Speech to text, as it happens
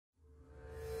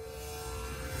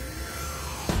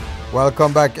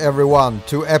Welcome back everyone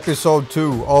to episode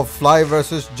 2 of Fly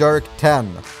vs Jerk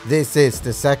 10. This is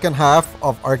the second half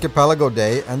of Archipelago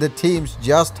Day and the teams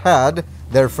just had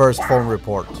their first phone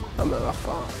report.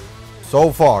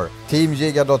 So far, Team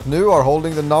Jiggar.nu are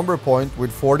holding the number point with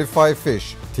 45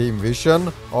 fish. Team Vision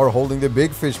are holding the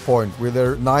big fish point with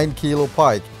their 9 kilo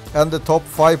pike. And the top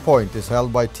 5 point is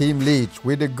held by Team Leech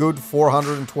with a good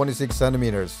 426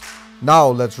 centimeters. Now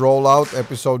let's roll out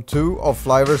episode 2 of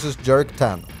Fly vs Jerk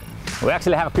 10. We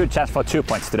actually have a good chance for 2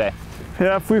 points today.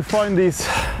 Yeah, if we find these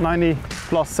 90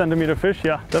 plus centimeter fish,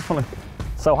 yeah, definitely.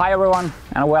 So hi everyone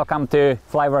and welcome to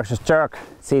Fly vs Jerk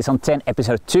season 10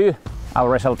 episode 2. Our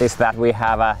result is that we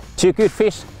have 2 good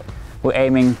fish. We're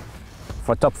aiming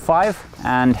for top 5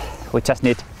 and we just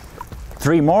need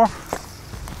 3 more.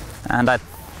 And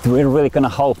we're really gonna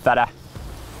hope that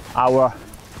our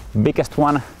biggest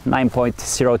one,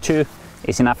 9.02,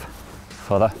 is enough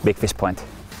for the big fish point.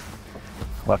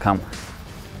 Welcome.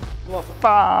 Vad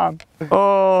fan!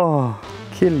 Åh,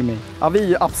 kill me. Ja, vi är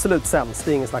ju absolut sämst,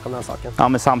 det är ingen snack om den saken. Ja,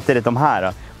 men samtidigt de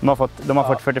här, de har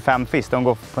fått 45 fisk, de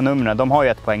går på numren. De har ju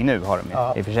 1 poäng nu, har de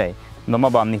ju, i och för sig. De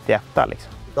har bara 91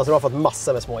 liksom. Alltså de har fått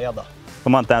massor med smågädda.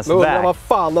 De har inte ens vägt. Vad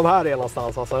fan de här är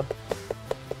någonstans alltså.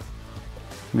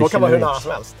 De kan vara hur nära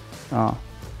som helst. Ja.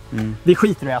 Mm. Vi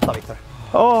skiter i att äta, Viktor.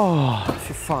 Åh,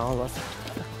 fy fan alltså.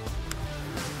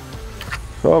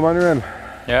 So Manuel,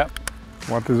 yeah.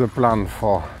 What is the plan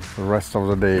for the rest of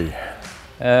the day?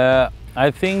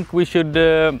 I think we should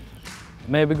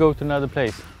maybe go to another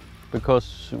place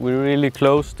because we're really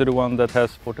close to the one that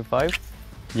has 45,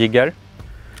 Jiggar.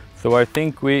 So I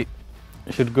think we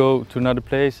should go to another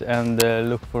place and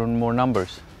look for more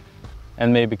numbers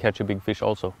and maybe catch a big fish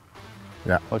also.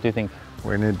 Yeah. What do you think?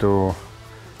 We need to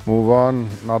move on.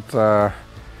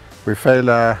 We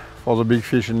fail for the big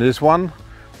fish in this one,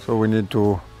 so we need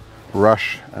to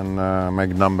rush and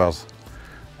make numbers.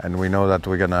 And we know that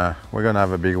we're gonna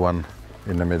have a big one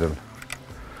in the middle.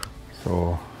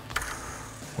 So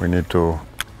we need to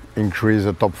increase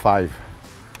the top 5.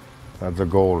 That's the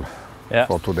goal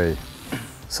for today.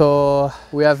 So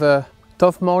we have a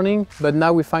tough morning, but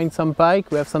now we find some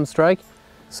pike, we have some strike.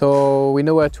 So we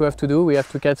know what we have to do. We have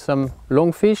to catch some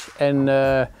long fish and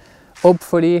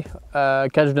hopefully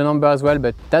catch the number as well,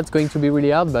 but that's going to be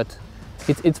really hard, but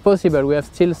it's possible. We have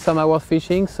still some hours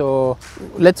fishing, so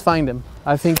let's find them.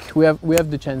 I think we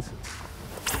have the chance.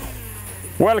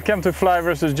 Welcome to Fly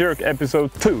vs Jerk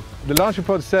episode 2. The launch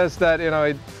report says that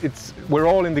we're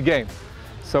all in the game.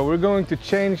 So we're going to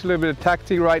change a little bit of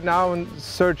tactic right now and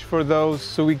search for those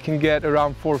so we can get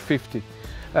around 450.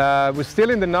 We're still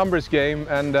in the numbers game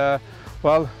and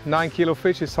well, 9 kilo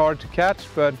fish is hard to catch,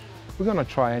 but we're gonna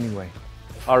try anyway.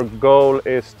 Our goal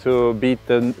is to beat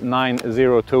the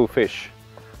 902 fish.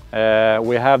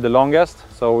 We have the longest,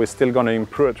 so we're still gonna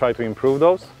try to improve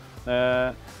those.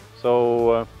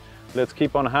 So let's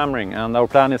keep on hammering, and our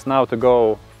plan is now to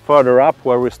go further up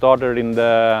where we started in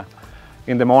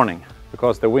the morning,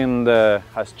 because the wind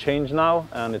has changed now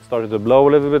and it started to blow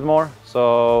a little bit more,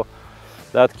 so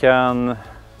that can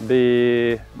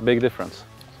be a big difference.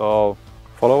 So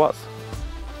follow us.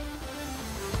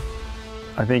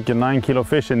 I think a 9 kilo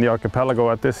fish in the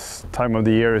archipelago at this time of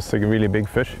the year is a really big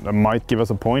fish. That might give us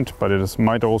a point, but it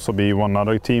might also be one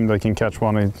other team that can catch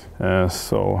one.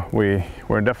 So we're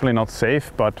definitely not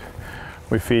safe, but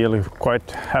we feel quite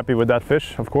happy with that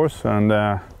fish, of course. And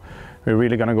we're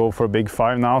really gonna go for a big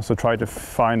 5 now, so try to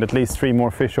find at least 3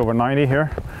 more fish over 90 here.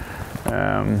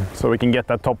 So we can get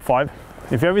that top 5.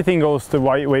 If everything goes the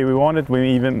way we want it,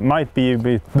 we even might be a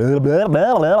bit...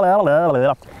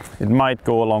 It might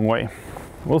go a long way.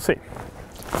 We'll see.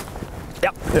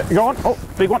 Yep. Yeah, go on. Oh,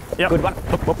 big one. Yeah. Good one.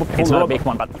 It's not a big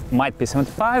one, but might be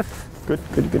 75. Good.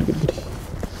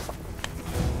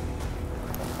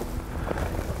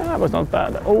 That was not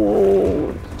bad.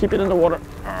 Oh, keep it in the water.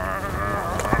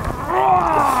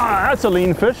 That's a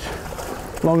lean fish.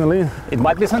 Long and lean. It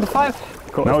might be 75.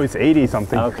 Cool. No, it's 80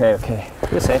 something. Okay.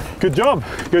 You're safe. Good job.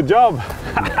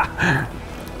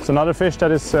 It's another fish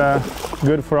that is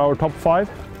good for our top 5.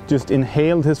 Just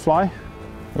inhaled his fly.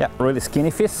 Yeah, really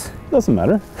skinny fish. Doesn't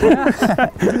matter. Yeah.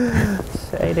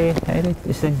 80,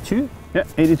 is it 2? Yeah,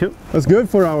 82. That's good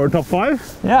for our top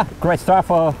 5. Yeah, great start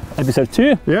for episode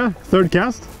 2. Yeah, 3rd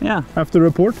cast. Yeah. After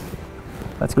report.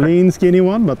 That's great. Lean, skinny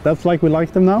one, but that's like we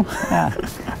like them now. Yeah.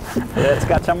 Let's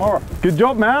catch some more. Good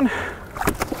job, man.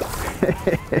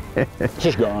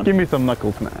 She's gone. Give me some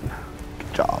knuckles, man.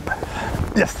 Good job.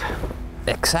 Yes.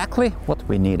 Exactly what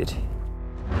we needed.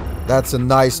 That's a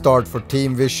nice start for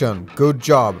Team Vision. Good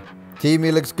job. Team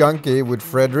ILLEX Gunki with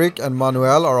Frédéric and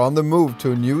Manuel are on the move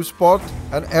to a new spot,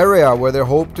 an area where they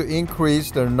hope to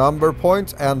increase their number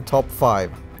points and top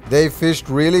 5. They fished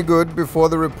really good before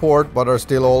the report, but are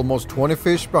still almost 20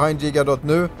 fish behind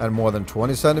Jiggar.nu and more than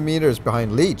 20 centimeters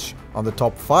behind Leech on the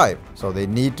top 5. So they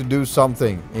need to do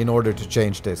something in order to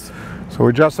change this. So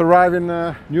we just arrived in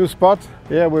a new spot.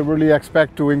 Yeah, we really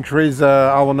expect to increase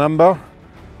our number.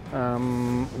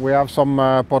 We have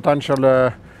some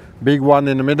potential big one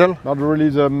in the middle. Not really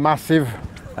the massive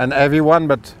and heavy one,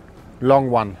 but long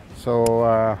one.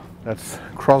 So let's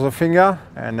cross a finger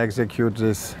and execute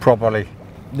this properly.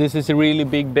 This is a really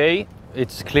big bay.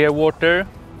 It's clear water.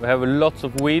 We have lots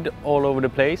of weed all over the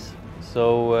place.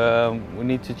 So we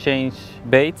need to change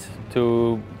bait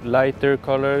to lighter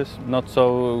colors, not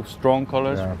so strong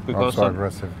colors. Yeah, because not so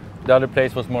aggressive. The other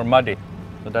place was more muddy.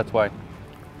 So that's why.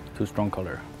 Too strong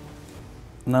color.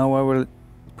 Now I will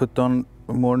put on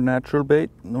more natural bait,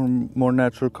 more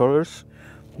natural colors.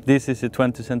 This is a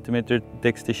 20 centimeter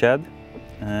Dexter shad.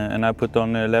 And I put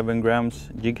on 11 grams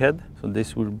jig head, so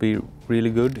this will be really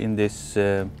good in this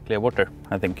clear water,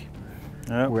 I think.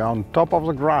 We are on top of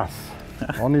the grass,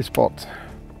 on the spot.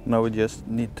 Now we just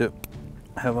need to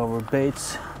have our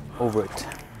baits over it,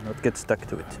 not get stuck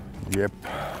to it. Yep.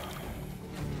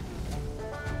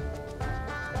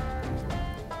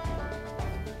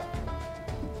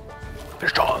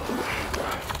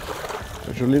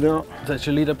 Touch your leader. Touch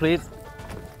your leader, please.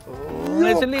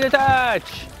 It's a leader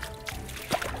touch!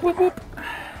 Whoop, whoop.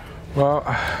 Well,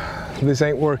 this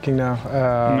ain't working now.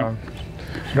 No.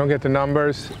 We don't get the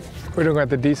numbers. We don't get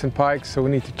the decent pikes, so we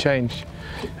need to change.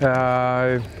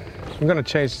 I'm gonna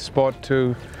change the spot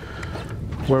to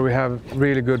where we have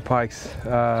really good pikes.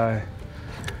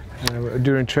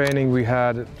 During training, we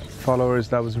had followers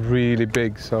that was really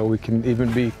big, so we can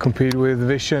even compete with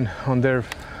Vision on their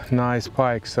nice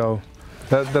pikes. So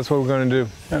that's what we're gonna do.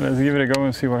 Yeah, let's give it a go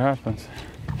and see what happens.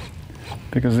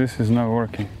 Because this is not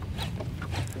working.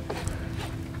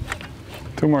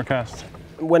 2 more casts.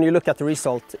 When you look at the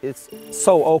result, it's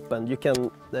so open. You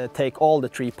can take all the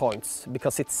 3 points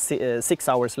because it's 6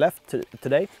 hours left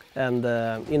today. And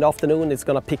in the afternoon, it's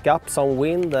going to pick up some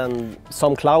wind and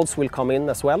some clouds will come in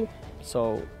as well.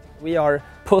 So we are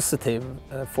positive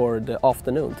for the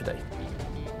afternoon today.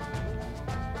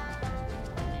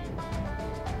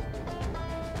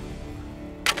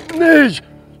 Nej!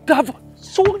 Där var...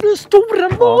 Såg du hur stor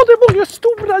den var? Det var ju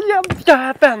stora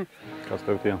jäveln!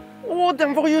 Kasta ut igen. Åh,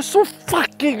 den var ju så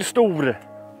fucking stor!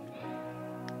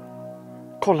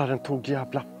 Kolla, den tog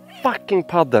jävla fucking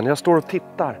padden. Jag står och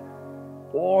tittar.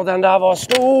 Åh, den där var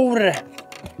stor!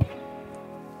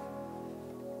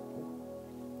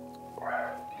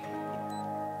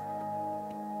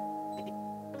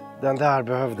 Den där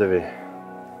behövde vi.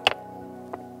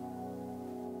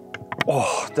 Åh,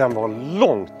 den var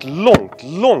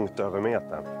långt över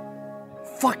metern.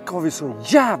 Fuck, har vi så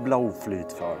jävla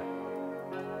oflyt för.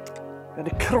 Jag hade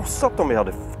krossat om vi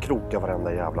hade krokat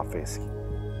varenda jävla fisk.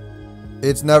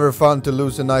 It's never fun to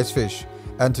lose a nice fish,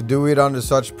 and to do it under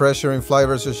such pressure in fly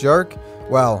versus jerk,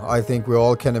 well, I think we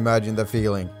all can imagine the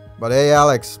feeling. But hey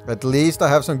Alex, at least I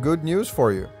have some good news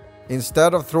for you.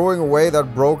 Instead of throwing away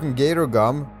that broken gator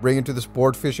gum, bring it to the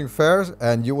sport fishing fairs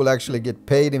and you will actually get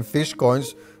paid in fish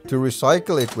coins to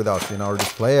recycle it with us in our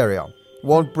display area.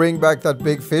 Won't bring back that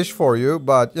big fish for you,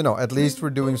 but you know, at least we're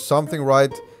doing something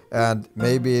right, and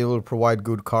maybe it will provide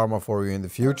good karma for you in the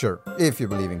future, if you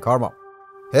believe in karma.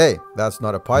 Hey, that's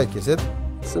not a pike, is it?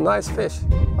 It's a nice fish,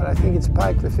 but I think it's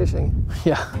pike we're fishing.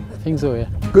 Yeah, I think so, yeah.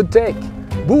 Good take.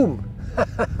 Boom!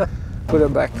 Put her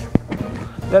back.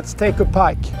 Let's take a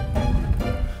pike.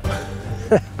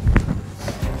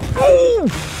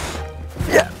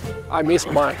 Yeah, I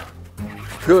missed mine.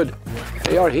 Good.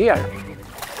 They are here.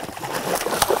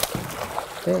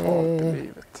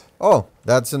 Oh,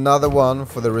 that's another one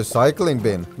for the recycling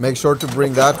bin. Make sure to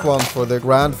bring that one for the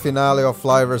grand finale of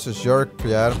Fly vs Jerk,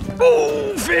 Pierre.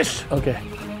 Oh, fish! Okay.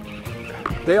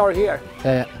 They are here.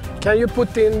 Yeah. Can you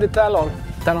put in the talon?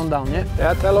 Talon down, yeah?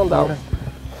 Yeah, talon down. Okay.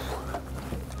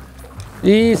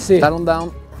 Easy. Talon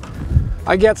down.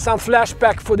 I get some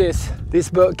flashback for this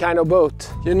kind of boat.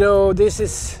 You know, this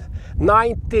is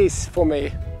 90s for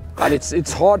me, but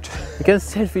it's hard. You can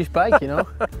still fish pike, you know?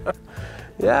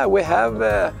 Yeah, we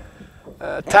have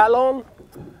talon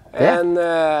and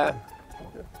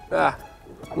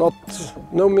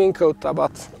no mini quota,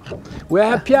 but we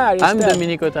have Pierre instead. I'm the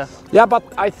mini quota. Yeah, but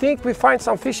I think we find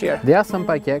some fish here. There are some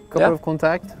pike, yeah. Couple of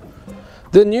contact.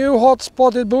 The new hot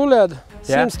spotted bullet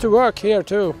seems to work here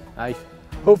too. Nice.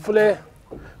 Hopefully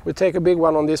we take a big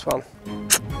one on this one.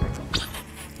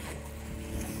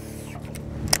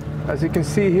 As you can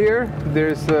see here,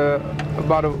 there's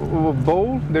about a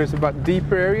bowl. There's about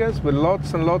deeper areas with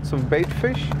lots and lots of bait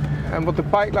fish. And what the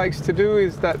pike likes to do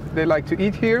is that they like to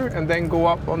eat here and then go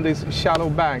up on these shallow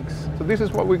banks. So this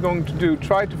is what we're going to do.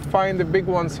 Try to find the big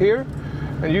ones here.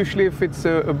 And usually if it's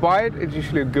a bite, it's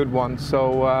usually a good one.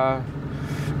 So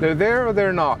they're there or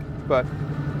they're not, but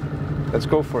let's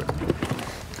go for it.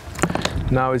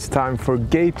 Now it's time for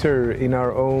gator in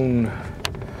our own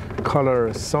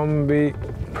color, zombie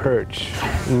perch.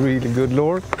 Really good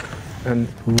lure and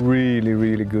really,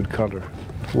 really good color.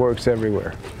 Works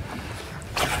everywhere.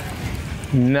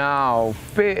 Now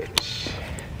fish.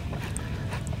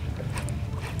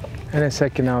 In a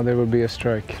second now there will be a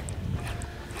strike.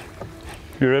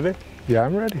 You ready? Yeah,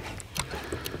 I'm ready.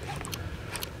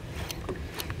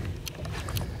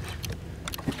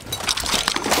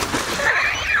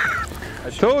 I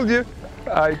told you.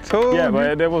 I told you. Yeah,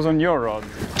 but that was on your rod.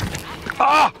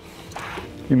 Ah!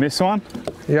 You missed one?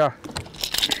 Yeah.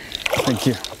 Thank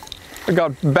you. I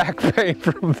got back pain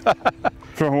from that.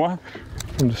 From what?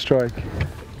 From the strike.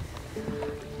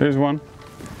 There's one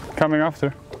coming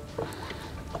after.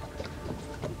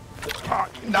 Oh,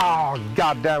 no,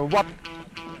 goddamn, what?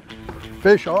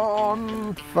 Fish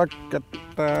on, fuck it.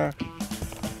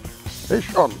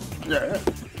 Fish on, yeah.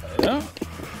 Yeah.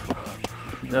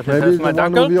 That Maybe has the my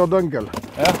one dunkel. with your dunkel.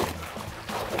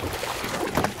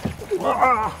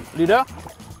 Yeah. Leader?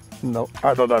 No,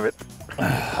 I don't have it.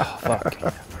 Fuck.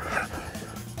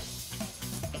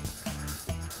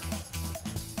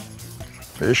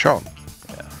 Fish on.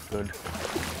 Yeah, good.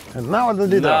 And now the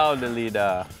leader. Now the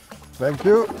leader. Thank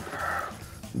you.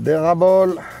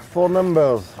 Durable, 4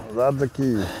 numbers. That's the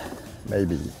key.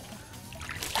 Maybe.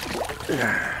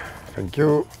 Thank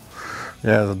you.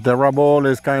 Yeah, the durable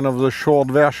is kind of the short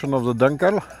version of the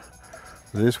dunkel.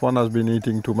 This one has been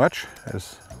eating too much.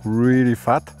 It's really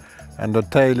fat. And the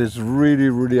tail is really,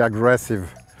 really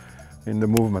aggressive in the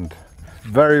movement.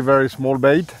 Very, very small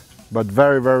bait, but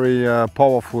very, very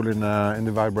powerful in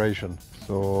the vibration.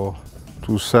 So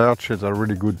to search is a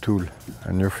really good tool.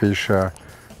 And you fish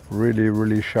really,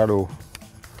 really shallow.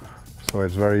 So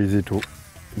it's very easy to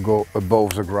go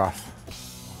above the grass.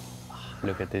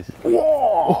 Look at this. I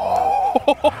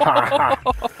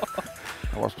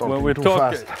was talking when we too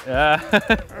talk, fast.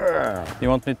 Yeah. You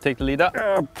want me to take the leader?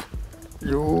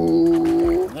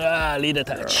 You. Leader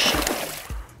touch.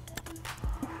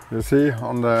 You see,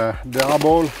 on the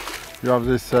durable, you have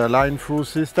this line through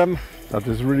system. That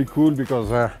is really cool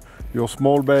because your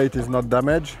small bait is not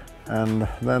damaged. And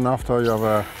then after you have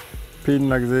a pin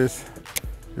like this,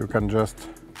 you can just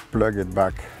plug it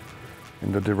back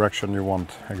in the direction you want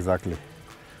exactly.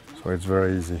 So it's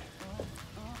very easy.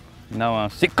 Now I'm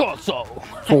Sikoso.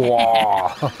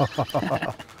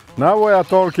 Now we are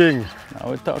talking. Now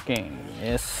we're talking.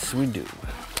 Yes, we do.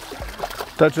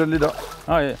 Touch the leader.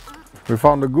 Oh yeah. We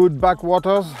found a good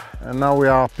backwaters and now we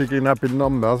are picking up in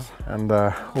numbers and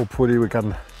hopefully we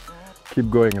can keep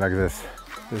going like this.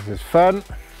 This is fun.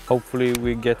 Hopefully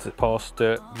we get past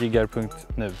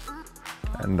Jiggar.nu.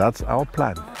 And that's our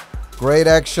plan. Great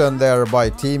action there by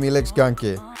Team ILLEX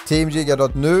Gunki. Team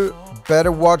Jiggar.nu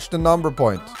better watch the number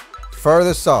point.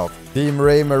 Further south, Team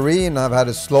Raymarine have had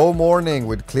a slow morning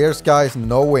with clear skies and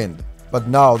no wind. But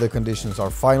now the conditions are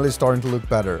finally starting to look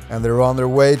better and they're on their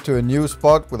way to a new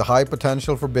spot with high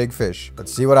potential for big fish.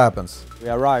 Let's see what happens. We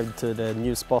arrived to the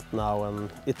new spot now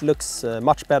and it looks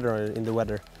much better in the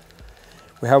weather.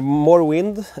 We have more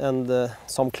wind and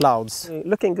some clouds.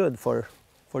 Looking good for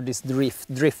this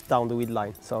drift down the weed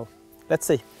line. So let's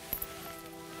see.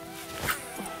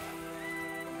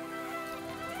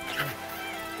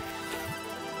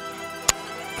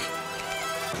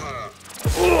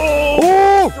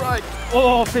 Oh! Strike!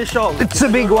 Oh, fish on! It's a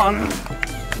big one!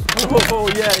 Oh,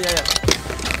 yeah.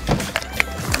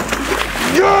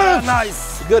 Yes!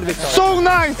 Nice! Good, Viktor. So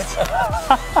nice!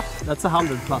 That's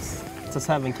 100 plus. It's a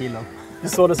 7 kilo. You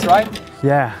saw the strike?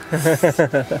 Yeah.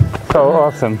 So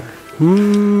awesome.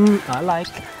 I like.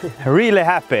 Really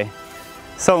happy.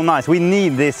 So nice. We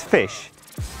need this fish.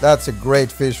 That's a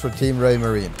great fish for Team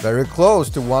Raymarine. Very close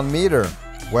to 1 meter.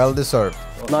 Well deserved.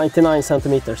 99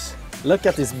 centimeters. Look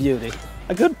at this beauty.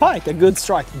 A good pike, a good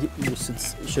strike. You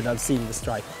should have seen the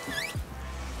strike.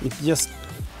 It just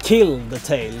killed the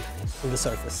tail on the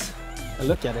surface. And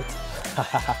look at it.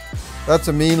 That's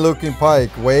a mean looking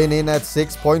pike, weighing in at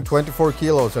 6.24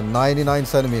 kilos and 99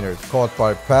 centimeters, caught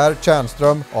by Pierre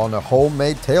Tjernström on a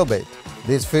homemade tailbait.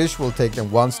 This fish will take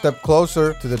them one step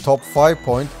closer to the top 5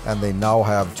 point, and they now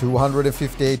have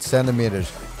 258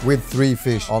 centimeters with 3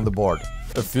 fish on the board.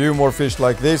 A few more fish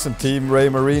like this and Team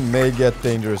Raymarine may get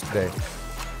dangerous today.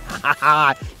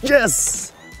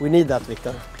 Yes! We need that,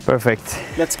 Viktor. Perfect.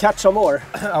 Let's catch some more.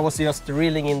 I was just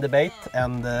reeling in the bait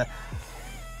and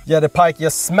yeah, the pike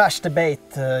just smashed the bait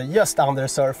just under the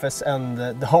surface, and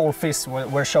the whole fish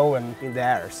were showing in the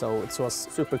air, so it was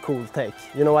super cool take.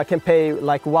 You know, I can pay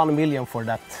like 1 million for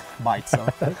that bite, so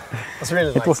it was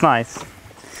really nice. It was nice.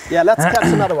 Yeah, let's catch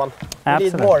another one. We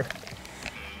need more.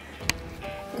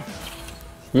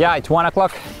 Yeah, it's 1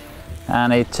 o'clock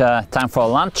and it's time for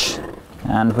lunch,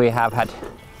 and we have had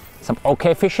some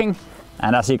okay fishing,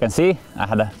 and as you can see I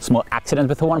had a small accident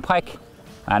with one pike,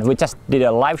 and we just did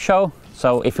a live show,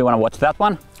 so if you want to watch that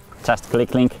one just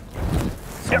click link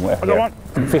somewhere here. One.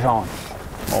 Fish on.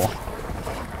 Oh.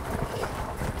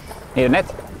 Need a net?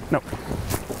 No.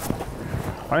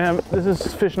 This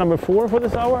is fish number 4 for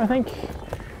this hour, I think.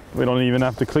 We don't even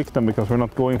have to click them because we're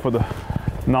not going for the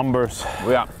numbers.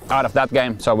 We are out of that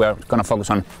game, so we're gonna focus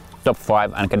on top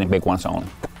 5 and getting big ones only.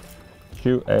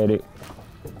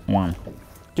 281.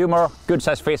 2 more good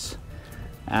sized fish,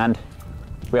 and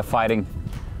we are fighting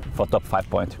for top 5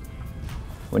 point.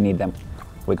 We need them.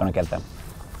 We're gonna get them.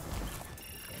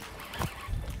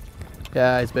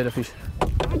 Yeah, it's better fish.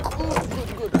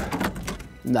 Good.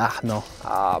 Nah, no.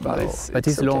 But no. it's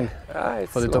Okay. Long.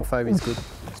 It's For the long. top 5 it's good.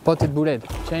 Spotted bullet.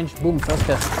 Change. Boom. First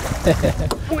cast.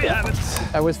 We have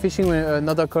it. I was fishing with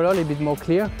another color, a little bit more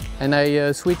clear, and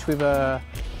I switched with a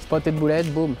spotted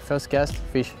bullet. Boom. First cast.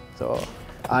 Fish. So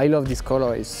I love this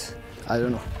color. It's, I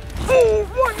don't know. Oh,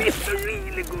 what is a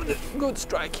really good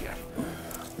strike here?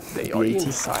 They are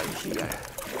inside here.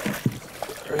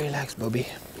 Relax, Bobby.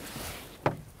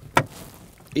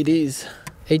 It is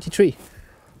 83.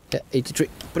 Yeah, 83.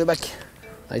 Put it back.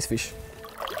 Nice fish.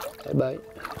 Bye bye.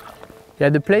 Yeah,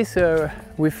 the place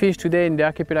we fished today in the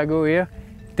archipelago here,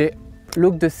 they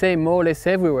look the same more or less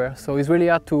everywhere. So it's really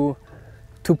hard to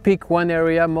pick one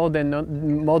area more than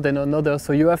another.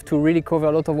 So you have to really cover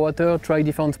a lot of water, try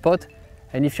different spots,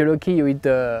 and if you're lucky, you hit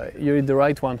the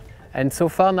right one. And so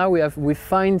far now we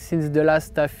find since the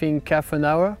last, I think, half an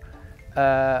hour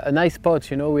a nice spot.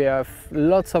 You know, we have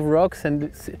lots of rocks, and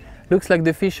it looks like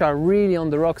the fish are really on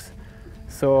the rocks.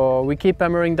 So we keep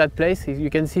hammering that place. You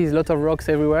can see there's a lot of rocks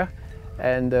everywhere,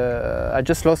 and I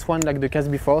just lost one like the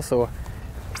cast before. So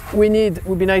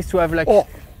would be nice to have like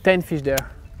 10 fish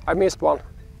there. I missed one.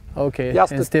 Okay,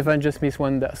 and Stefan just missed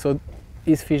one there. So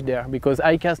he's fish there because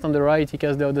I cast on the right, he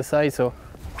cast the other side. So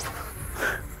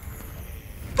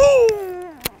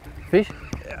fish?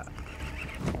 Yeah,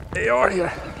 they are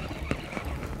here.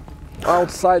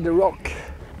 Outside the rock.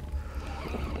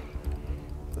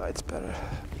 No, it's better.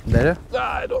 Better?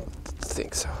 I don't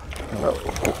think so. No.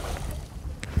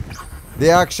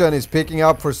 The action is picking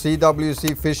up for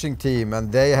CWC fishing team,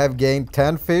 and they have gained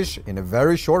 10 fish in a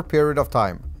very short period of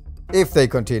time. If they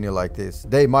continue like this,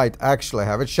 they might actually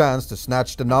have a chance to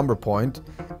snatch the number point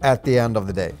at the end of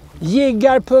the day.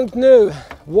 Jiggar.nu,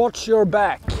 watch your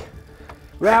back.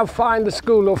 We have found the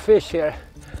school of fish here.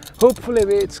 Hopefully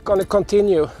it's gonna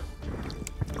continue.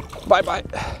 Bye bye.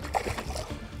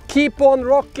 Keep on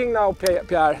rocking now,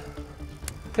 Pierre.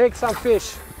 Take some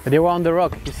fish. They were on the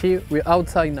rock. You see, we're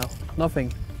outside now.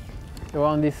 Nothing. They were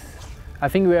on this. I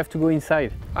think we have to go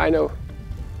inside. I know.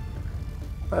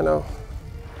 I know.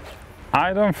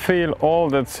 I don't feel all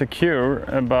that secure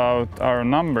about our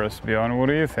numbers, Björn. What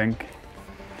do you think?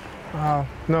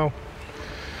 No.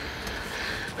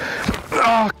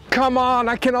 Oh, come on,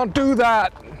 I cannot do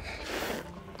that.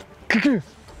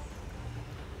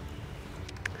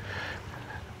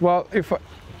 Well,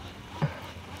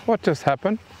 what just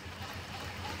happened?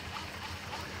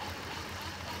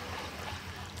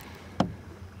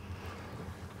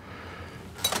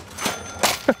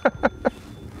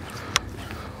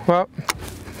 Well,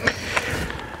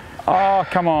 oh,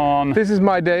 come on. This is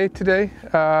my day today.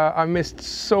 I missed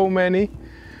so many.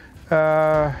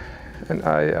 And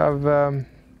I've,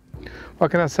 what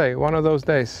can I say, one of those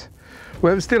days.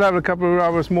 We still have a couple of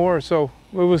hours more, so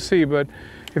we will see. But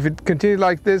if it continues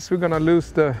like this, we're gonna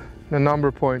lose the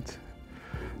number point.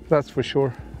 That's for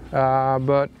sure.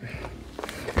 But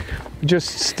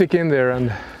just stick in there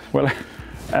and... Well,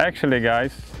 actually,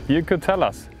 guys, you could tell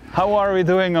us. How are we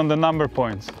doing on the number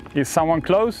points? Is someone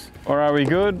close, or are we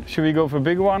good? Should we go for a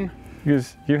big one?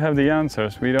 Because you have the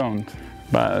answers, we don't.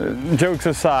 But jokes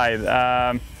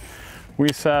aside,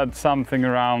 we said something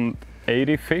around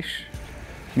 80 fish,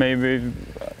 maybe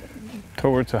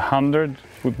towards 100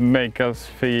 would make us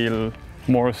feel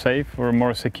more safe or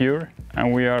more secure,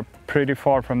 and we are pretty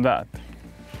far from that.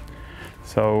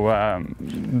 So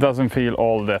doesn't feel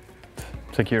all that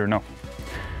secure, no.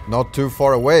 Not too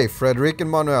far away, Frédéric and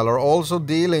Manuel are also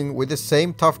dealing with the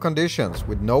same tough conditions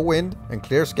with no wind and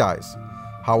clear skies.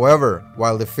 However,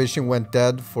 while the fishing went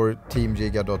dead for Team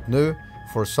Jiggar.nu,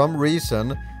 for some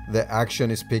reason the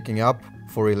action is picking up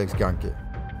for ILLEX Gunki.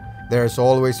 There's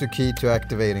always a key to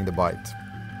activating the bite.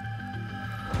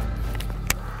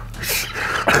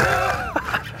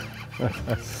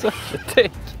 Such a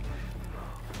take.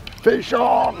 Fish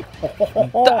on!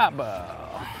 Double!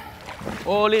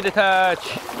 Oh, little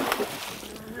touch!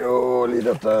 Yo,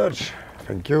 little touch!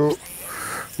 Thank you,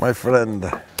 my friend.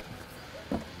 Do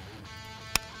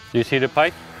you see the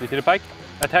pike? Do you see the pike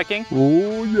attacking?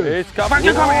 Oh, yes. It's coming!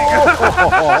 It's coming!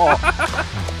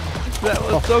 That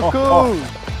was so cool!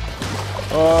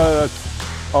 Oh,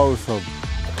 that's awesome.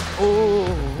 Oh!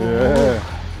 Yeah.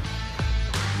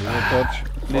 Little touch.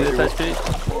 Little touch, please.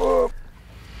 Oh.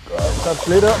 Touch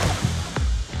leader.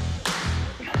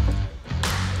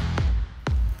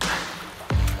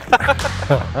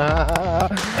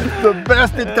 The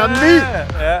best it can be!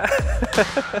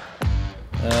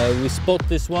 We spot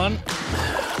this one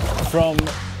from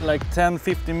like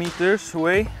 10-15 meters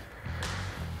away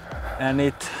and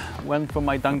it went for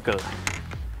my dunkel.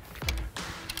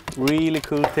 Really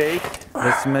cool take.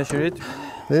 Let's measure it.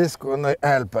 This is gonna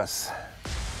help us.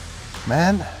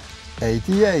 Man,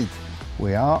 88.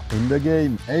 We are in the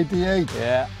game. 88.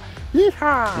 Yeah.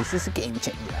 Yeehaw! This is a game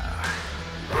changer.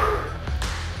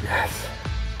 Yes.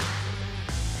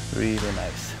 Really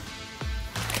nice.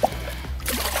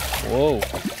 Whoa.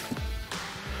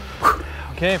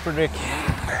 Okay, Frédéric.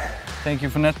 Thank you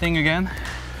for netting again.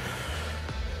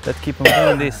 Let's keep on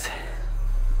doing this.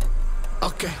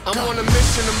 Okay, I'm on a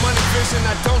mission of money vision.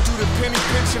 I don't do the penny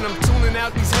pinching. I'm tuning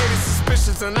out these haters'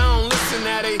 suspicions and I don't listen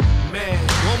at a man.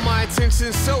 Want my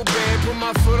attention so bad. Put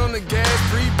my foot on the gas,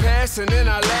 3 pass, and then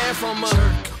I laugh. I'm a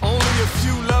jerk. Only a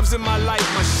few loves in my life.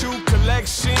 My shoe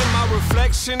collection, my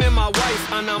reflection, and my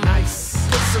wife. And I'm nice.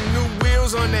 Put some new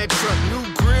wheels on that truck, new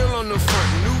grill on the front,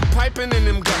 new piping in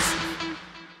them guts.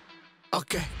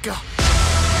 Okay, go.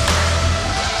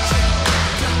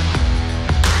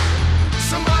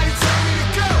 Somebody tell me to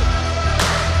go.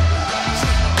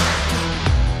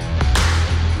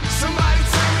 Somebody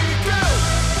tell me to go.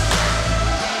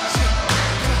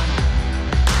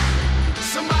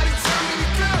 Somebody tell me to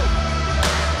go.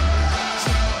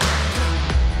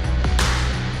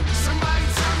 Somebody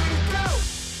tell me to go.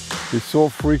 It's so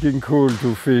freaking cool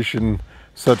to fish in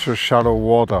such a shallow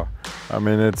water. I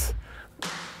mean, it's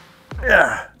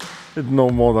no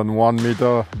more than 1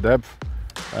 meter depth.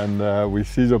 And we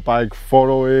see the pike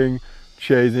following,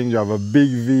 chasing. You have a big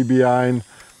V behind.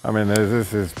 I mean,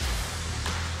 this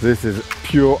is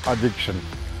pure addiction.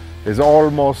 It's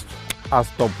almost as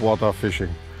top water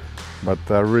fishing, but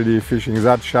really fishing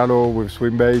that shallow with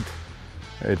swim bait,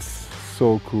 it's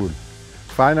so cool.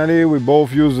 Finally, we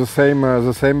both use the same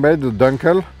bait, the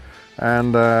dunkel.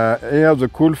 And here the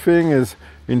cool thing is,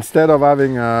 instead of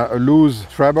having a loose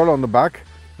treble on the back,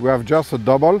 we have just a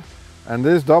double, and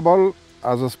this double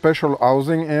has a special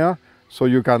housing here, so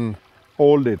you can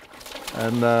hold it.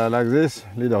 And like this,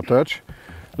 little touch.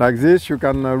 Like this, you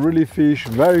can really fish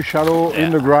very shallow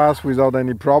in the grass without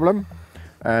any problem.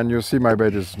 And you see my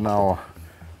bait is now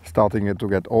starting to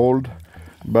get old,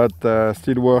 but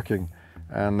still working.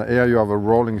 And here you have a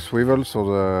rolling swivel,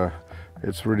 so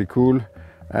it's really cool.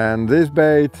 And this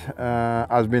bait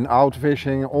has been out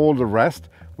fishing all the rest.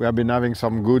 We have been having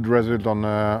some good result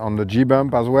on the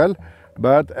G-bump as well.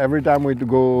 But every time we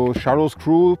go shallow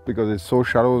screw, because it's so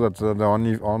shallow, that's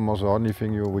almost the only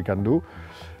thing we can do.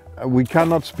 We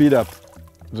cannot speed up.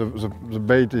 The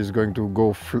bait is going to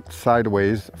go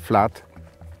sideways, flat,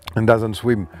 and doesn't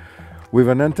swim. With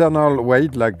an internal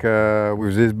weight, like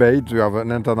with this bait, you have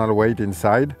an internal weight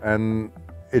inside, and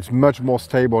it's much more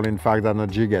stable, in fact, than a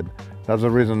jig head. That's the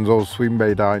reason those swim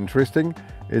bait are interesting,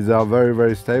 is they are very,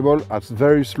 very stable at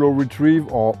very slow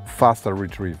retrieve or faster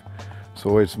retrieve.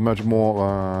 So it's much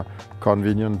more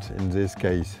convenient in this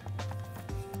case.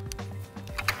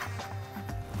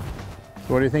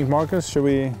 What do you think, Markus? Should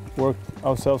we work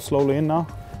ourselves slowly in now?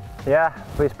 Yeah,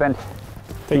 we spent a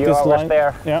few hours line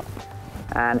there. Yeah.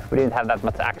 And we didn't have that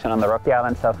much action on the rocky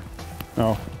island, so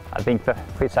no. I think the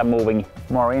fish are moving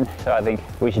more in, so I think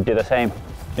we should do the same.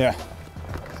 Yeah.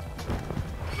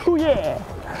 Oh yeah!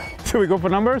 Should we go for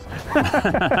numbers?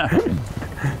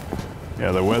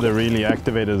 Yeah, the weather really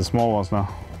activated the small ones now.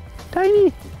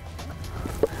 Tiny!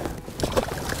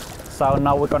 So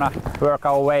now we're gonna work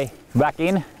our way back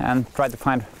in and try to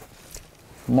find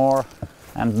more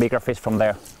and bigger fish from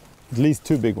there. At least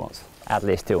 2 big ones. At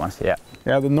least 2 ones, yeah.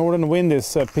 Yeah, the northern wind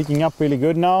is picking up really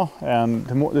good now, and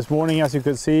this morning, as you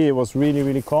could see, it was really,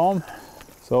 really calm.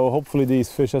 So hopefully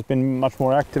these fish has been much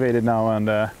more activated now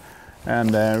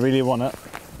and really want to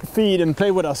feed and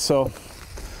play with us.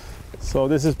 So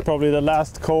this is probably the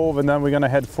last cove, and then we're gonna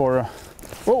head for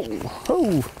Oh,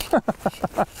 oh.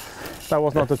 That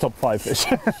was not the top 5 fish.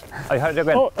 I heard you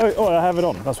again. Oh, I have it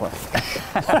on, that's why.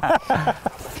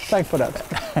 Thanks for that.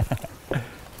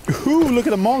 Ooh, look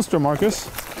at the monster, Markus.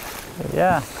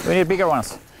 Yeah, we need bigger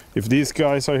ones. If these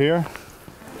guys are here,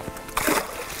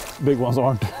 big ones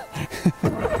aren't.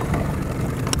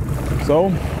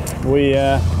 So, we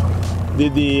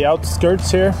did the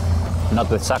outskirts here. Not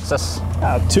with success.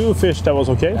 2 fish that was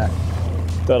okay.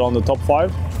 That on the top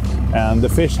 5. And the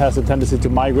fish has a tendency to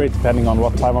migrate depending on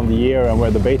what time of the year and where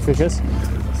the bait fish is.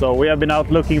 So we have been out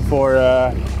looking for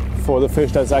the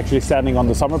fish that's actually standing on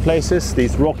the summer places,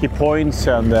 these rocky points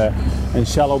and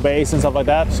shallow bays and stuff like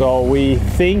that. So we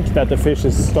think that the fish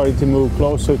is starting to move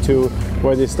closer to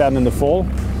where they stand in the fall.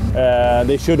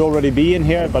 They should already be in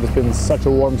here, but it's been such a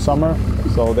warm summer,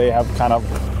 so they have kind of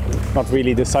not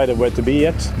really decided where to be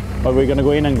yet. But we're gonna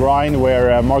go in and grind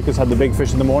where Markus had the big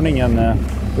fish in the morning, and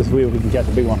this way we can catch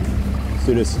a big one. Let's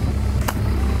do this.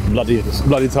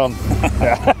 Bloody ton.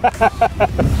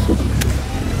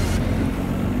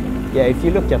 Yeah, if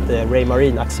you look at the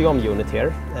Raymarine axiom unit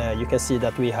here, you can see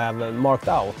that we have marked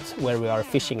out where we are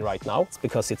fishing right now. It's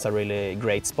because it's a really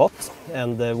great spot.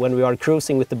 And when we are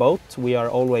cruising with the boat, we are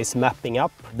always mapping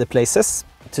up the places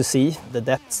to see the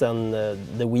depths and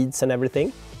the weeds and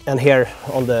everything. And here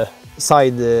on the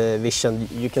side vision,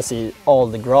 you can see all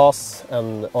the grass,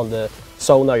 and on the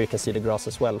sonar you can see the grass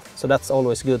as well. So that's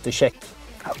always good to check.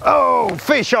 Oh,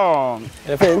 fish on!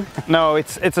 Anything? No,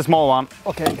 it's a small one.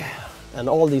 Okay. And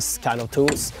all these kind of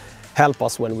tools help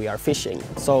us when we are fishing.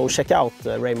 So check out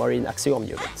the Raymarine axiom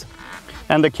unit.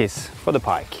 And the kiss for the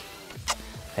pike.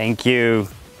 Thank you.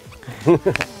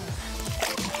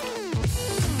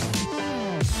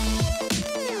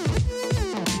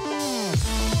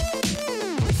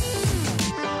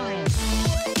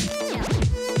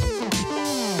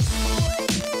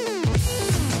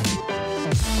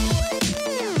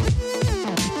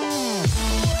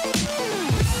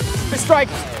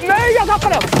 Strike! Nej, jag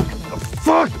tappade den!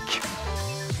 Fuck!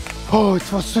 Oh,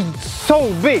 it was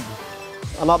so big!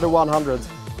 Another 100.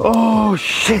 Oh,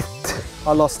 shit!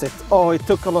 I lost it. Oh, it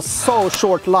took on a so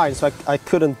short line, so I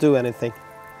couldn't do anything.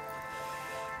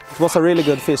 It was a really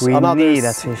good fish. We need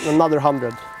that fish. Another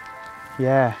 100.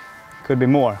 Yeah, could be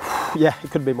more. Yeah,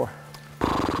 it could be more.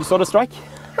 You saw the strike?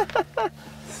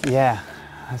 Yeah,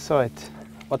 I saw it.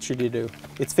 What should you do?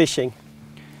 It's fishing.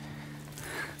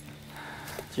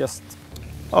 Just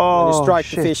when you strike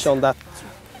the fish on that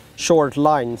short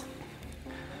line,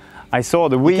 I saw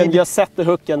the weed. You can just set the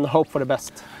hook and hope for the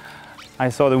best. I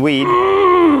saw the weed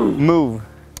move.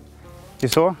 You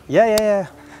saw? Yeah.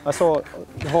 I saw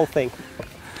the whole thing.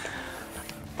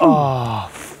 Oh,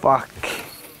 fuck.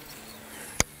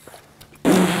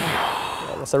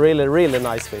 It was a really, really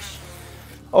nice fish.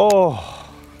 Oh.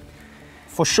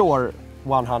 For sure,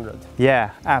 100.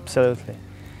 Yeah, absolutely.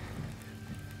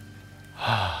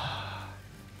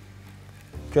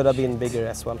 Could have been bigger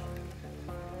as well.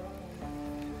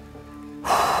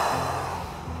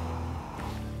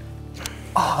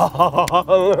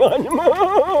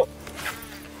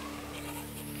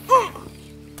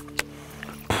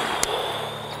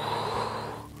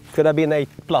 Could have been 8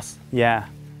 plus. Yeah,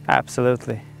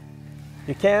 absolutely.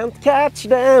 You can't catch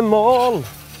them all.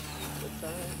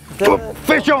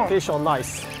 Fish on! Fish on,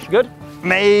 nice. Good?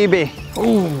 Maybe.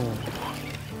 Ooh.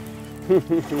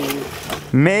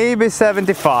 Maybe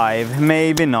 75,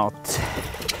 maybe not.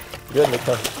 Good,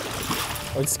 Viktor.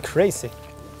 Oh, it's crazy.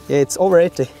 Yeah, it's over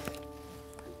 80.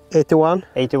 81.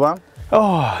 81?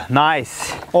 Oh,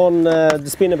 nice. On the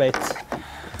spinnerbait.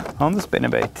 On the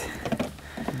spinnerbait.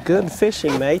 Good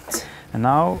fishing, mate. And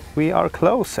now we are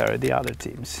closer, the other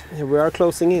teams. Yeah, we are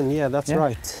closing in, yeah, that's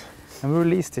right. And we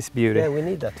release this beauty. Yeah, we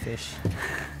need that fish.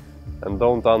 And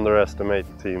don't underestimate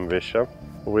team vision.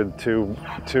 With two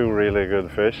really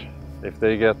good fish, if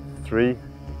they get 3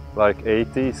 like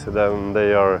 80s, then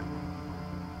they are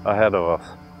ahead of us.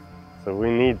 So we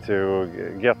need to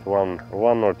get one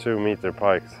or 2 meter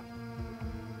pikes.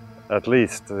 At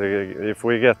least, if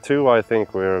we get 2, I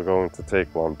think we're going to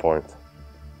take 1 point.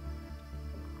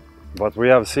 But we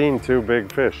have seen 2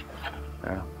 big fish.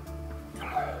 Yeah.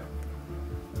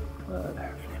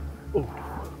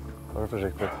 Var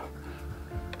försiktig.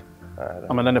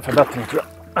 Ja, men den är för bättre tror jag.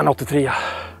 En 83.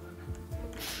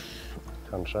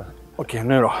 Kanske. Okej,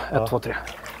 nu då. 1, 2, 3.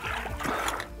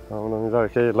 Ja, men de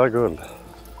verkar gilla guld.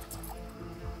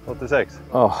 86.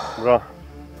 Oh. Bra.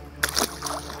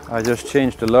 I just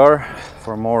changed the lure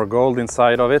for more gold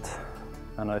inside of it,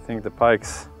 and I think the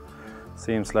pikes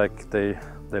seems like they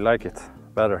like it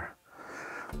better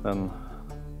than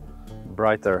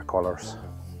brighter colors.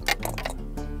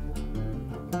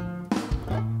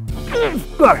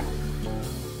 Där!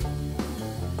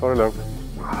 Ta det lugnt.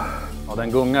 Ja,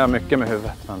 den gungar mycket med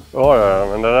huvudet. Men... Ja,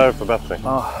 men det där är förbättring.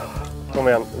 Ja. Kom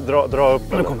igen, dra upp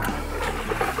den. Nu kommer den.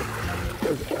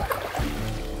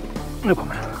 Nu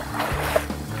kommer den.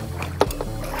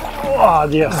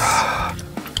 Yes!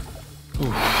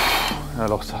 Jag är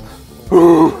lossad.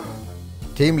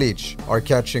 Team Leech are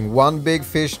catching one big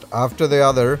fish after the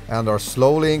other and are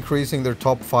slowly increasing their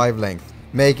top 5 length,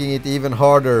 making it even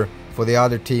harder for the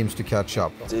other teams to catch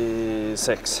up.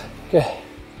 6. Okay.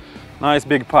 Nice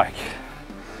big pike.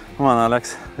 Come on,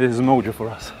 Alex. This is mojo for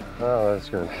us. Oh, that's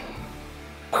good.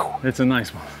 It's a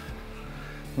nice one.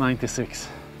 96.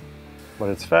 But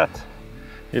it's fat.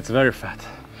 It's very fat.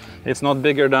 It's not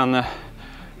bigger than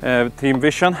Team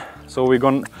Vision, so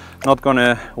we're not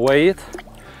gonna weigh it.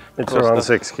 It's around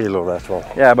 6 kilo, that one.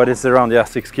 Yeah, but it's around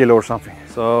 6 kilo or something.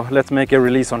 So let's make a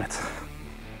release on it.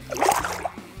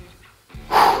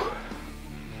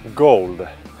 Gold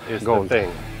is the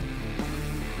thing.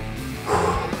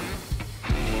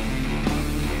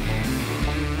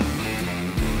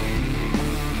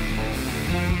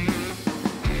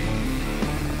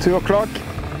 Two o'clock.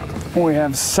 We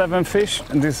have 7 fish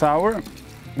this hour,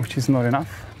 which is not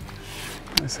enough.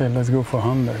 I say let's go for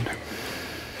 100.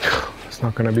 It's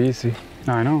not gonna be easy.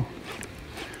 I know.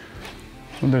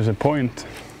 Well, there's a point.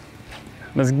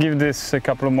 Let's give this a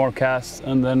couple of more casts,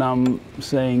 and then I'm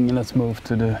saying let's move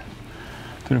to the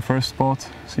first spot.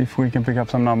 See if we can pick up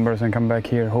some numbers and come back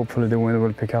here. Hopefully the wind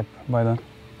will pick up by then.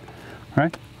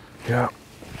 Right? Yeah.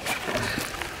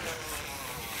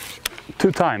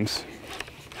 2 times.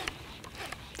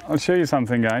 I'll show you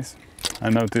something, guys. I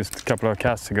noticed a couple of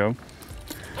casts ago.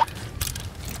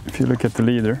 If you look at the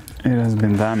leader, it has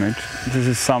been damaged. This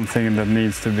is something that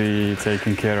needs to be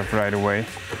taken care of right away,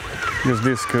 because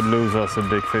this could lose us a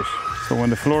big fish. So when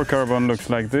the fluorocarbon looks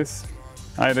like this,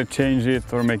 either change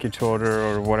it or make it shorter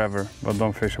or whatever, but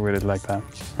don't fish with it like that,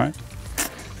 right?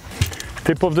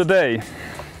 Tip of the day.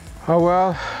 Oh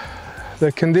well,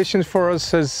 the conditions for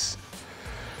us has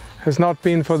not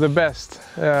been for the best.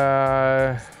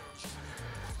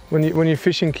 When you're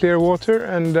fishing clear water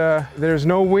and there's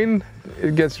no wind,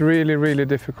 it gets really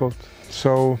difficult.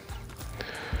 So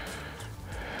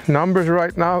numbers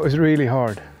right now is really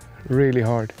hard. We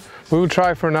will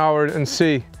try for an hour and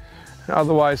see.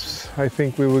 Otherwise, I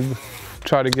think we will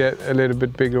try to get a little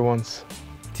bit bigger ones.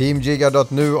 Team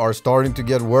Jiggar.nu are starting to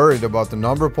get worried about the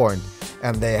number point,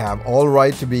 and they have all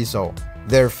right to be so.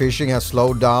 Their fishing has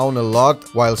slowed down a lot,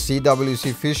 while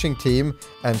CWC fishing team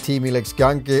and Team ILLEX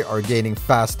Gunki are gaining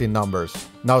fast in numbers.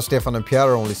 Now Stefan and Pierre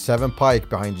are only 7 pike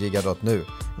behind Jiggar.nu,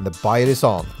 and the bite is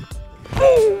on.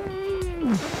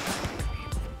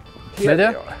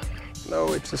 Here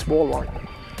no, it's a small one.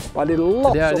 But there are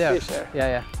lots of fish there.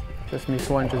 Yeah. Just missed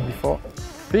one just before.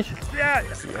 Fish? Yeah.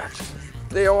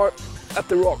 They are at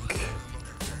the rock.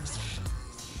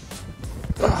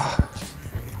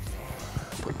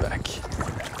 Put back.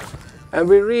 And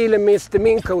we really miss the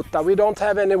minkota. We don't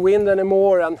have any wind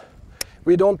anymore, and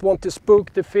we don't want to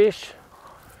spook the fish.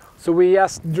 So we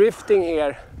just drifting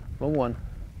here. One.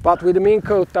 But with the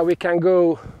minkota we can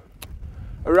go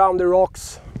around the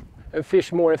rocks and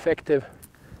fish more effective.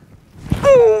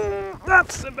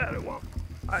 That's a better one,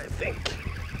 I think.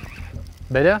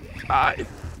 Better? I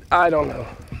don't know.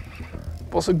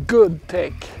 It was a good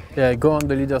take. Yeah, go on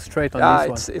the leader straight on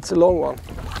this one. It's a long one.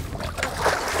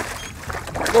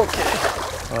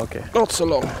 Okay. Not so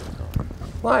long.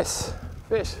 Nice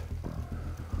fish.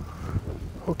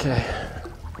 Okay.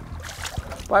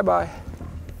 Bye.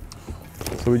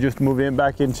 So we're just moving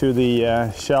back into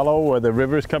the shallow where the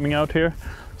river is coming out here.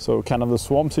 So kind of the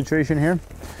swamp situation here.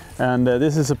 And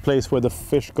this is a place where the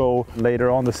fish go later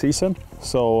on the season.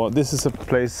 So this is a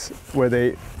place where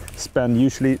they spend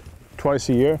usually twice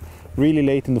a year, really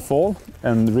late in the fall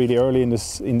and really early in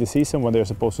the season when they're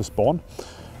supposed to spawn.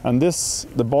 And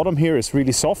the bottom here is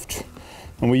really soft,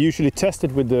 and we usually test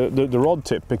it with the rod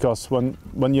tip, because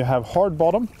when you have hard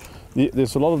bottom,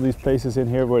 there's a lot of these places in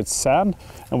here where it's sand,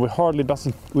 and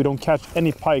we don't catch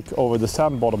any pike over the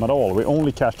sand bottom at all. We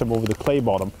only catch them over the clay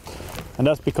bottom, and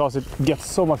that's because it gets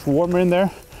so much warmer in there,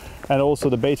 and also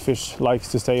the bait fish likes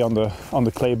to stay on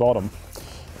the clay bottom.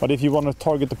 But if you want to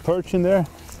target the perch in there,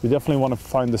 you definitely want to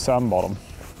find the sand bottom.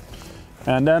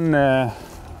 And then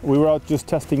we were out just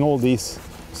testing all these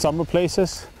summer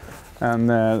places, and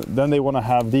then they want to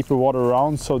have deeper water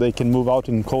around so they can move out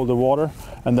in colder water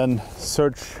and then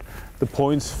search the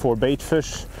points for bait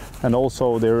fish, and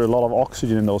also there are a lot of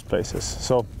oxygen in those places.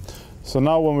 So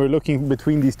now when we're looking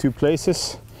between these two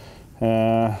places,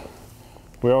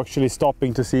 we're actually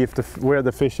stopping to see where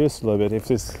the fish is a little bit, if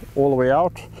it's all the way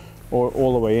out or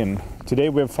all the way in. Today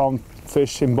we have found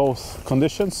fish in both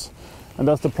conditions. And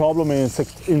that's the problem in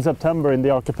September in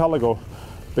the archipelago,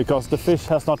 because the fish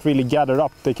has not really gathered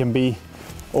up. They can be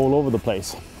all over the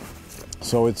place.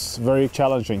 So it's very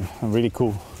challenging and really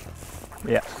cool.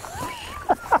 Yeah.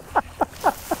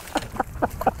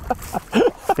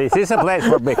 This is a place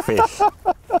for big fish.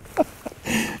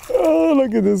 Oh,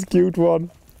 look at this cute one.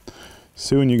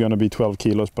 Soon you're gonna be 12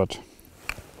 kilos, but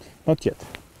not yet.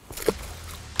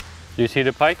 Do you see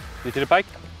the pike? Do you see the pike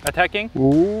attacking?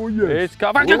 Oh yes. It's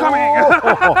coming!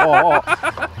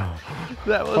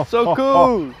 That was so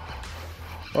cool!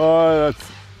 Oh,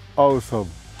 that's awesome.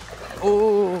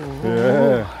 Oh!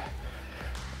 Yeah.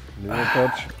 Little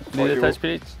touch. Little touch,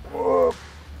 please. Oh,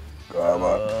 come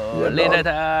on. Little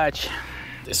touch.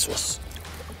 This was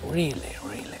really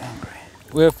angry.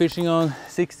 We're fishing on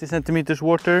 60 centimeters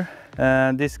water.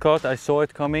 This caught, I saw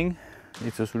it coming.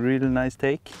 It was a really nice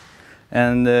take.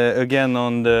 And again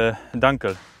on the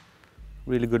dunkel.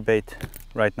 Really good bait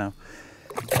right now.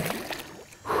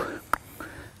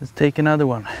 Let's take another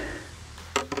one.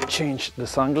 Change the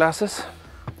sunglasses.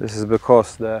 This is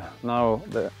because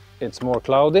it's more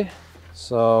cloudy.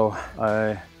 So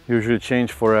I usually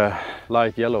change for a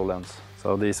light yellow lens.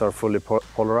 So these are fully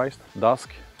polarized, dusk.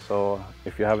 So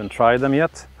if you haven't tried them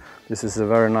yet, this is a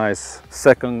very nice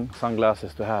second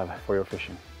sunglasses to have for your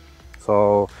fishing.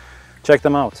 So check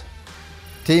them out.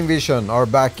 Team Vision are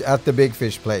back at the big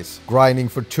fish place, grinding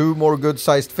for 2 more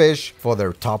good-sized fish for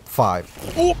their top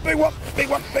 5. Oh, big one, big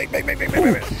one, big.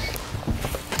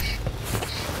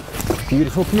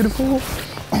 Beautiful, beautiful.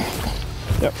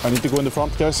 Yep, I need to go in the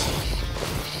front, guys.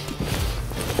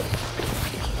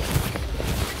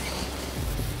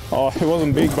 Oh, it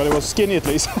wasn't big, but it was skinny at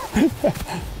least.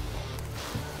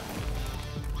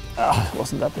 It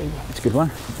wasn't that big. It's a good one.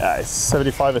 Yeah, it's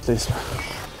 75 at least.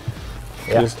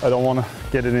 Yeah. I don't want to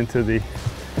get it into the...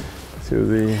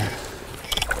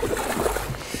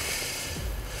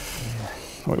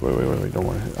 Wait, don't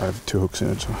worry. I have 2 hooks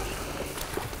in it, so...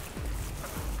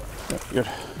 Yeah, good.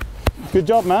 Good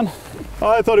job, man. Oh,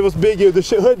 I thought it was big. The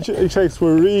shapes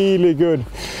were really good.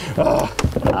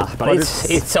 But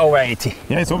it's over 80.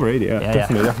 Yeah, it's over 80. Yeah,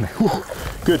 definitely. Whew,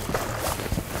 good.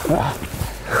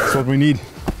 That's what we need.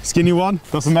 Skinny one,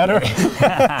 doesn't matter.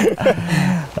 That's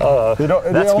good.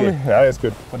 Yeah, it's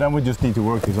good. But then we just need to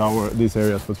work these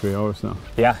areas for 3 hours now.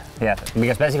 Yeah.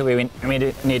 Because basically we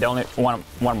need only one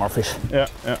more fish. Yeah.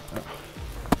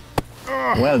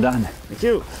 Well done. Thank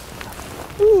you.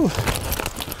 Woo.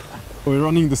 We're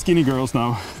running the skinny girls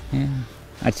now. Yeah.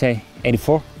 I'd say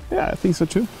 84. Yeah, I think so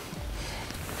too.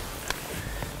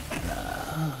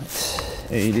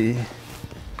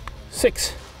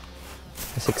 86.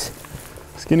 6.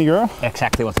 Skinny girl.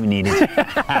 Exactly what we needed.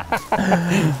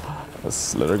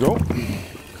 Let's let her go.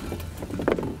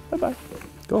 Bye-bye.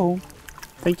 Go home.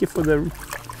 Thank you for the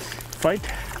fight.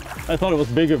 I thought it was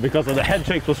bigger because of the head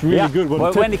shake was really good.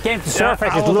 When it came to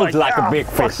surface, it looked like a big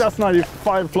fish. That's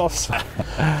 95 plus.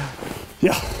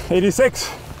 Yeah, 86.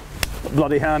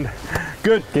 Bloody hand.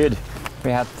 Good.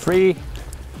 We had 3,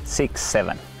 6,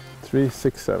 7. 3,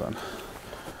 6, 7.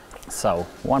 So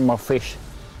 1 more fish,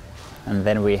 and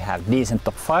then we have decent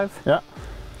top 5. Yeah.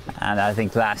 And I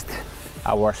think last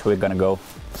hours we're gonna go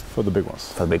for the big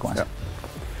ones. Yeah.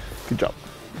 Good job.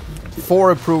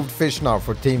 4 approved fish now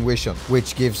for Team Vision,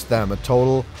 which gives them a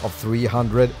total of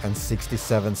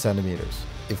 367 centimeters.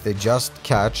 If they just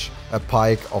catch a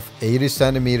pike of 80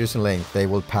 centimeters in length, they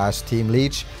will pass Team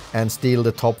Leech and steal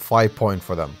the top 5 point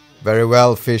for them. Very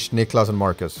well fished, Niklaus and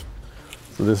Markus.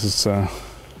 So this is a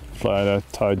fly that I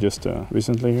tied just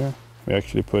recently here. We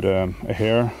actually put a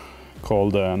hair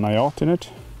called Nyat in it,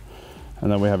 and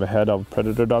then we have a head of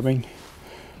predator dubbing,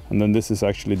 and then this is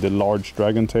actually the large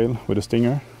dragon tail with a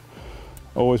stinger.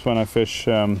 Always when I fish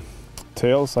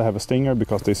tails, I have a stinger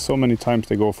because there's so many times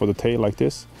they go for the tail like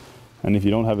this, and if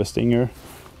you don't have a stinger,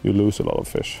 you lose a lot of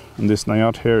fish. And this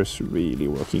Nyat here is really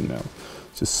working now.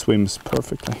 It just swims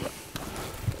perfectly.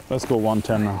 Let's go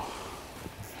 110 now.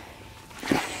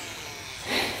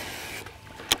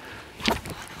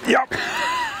 Yep.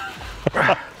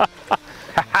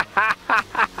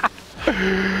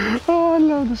 Oh, I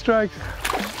love the strikes.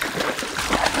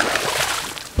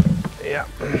 Yeah.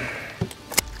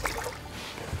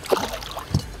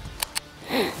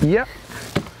 Yeah.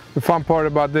 The fun part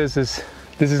about this is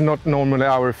not normally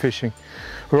our fishing.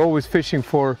 We're always fishing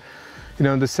for,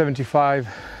 the 75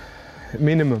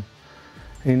 minimum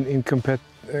in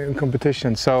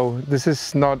competition. So this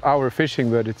is not our fishing,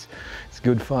 but it's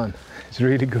good fun. It's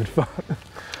really good fun.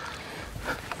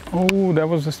 Oh, that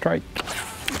was a strike.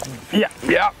 Yeah.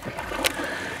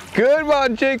 Good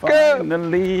one, Jakob.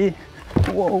 Finally.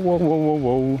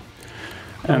 Whoa.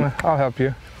 And I'll help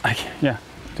you. Yeah,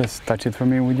 just touch it for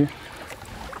me, would you?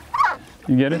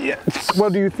 You get it? Yeah.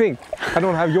 What do you think? I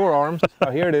don't have your arms.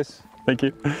 Oh, here it is. Thank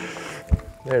you.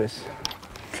 There it is.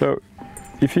 So,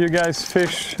 if you guys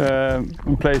fish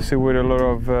in places with a lot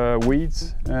of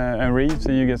weeds and reeds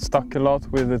and you get stuck a lot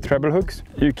with the treble hooks,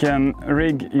 you can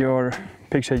rig your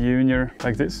Picture Junior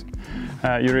like this.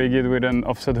 You rig it with an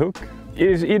offset hook.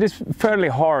 It is fairly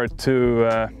hard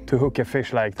to hook a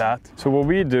fish like that. So what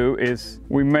we do is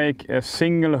we make a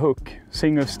single hook,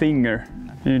 single stinger.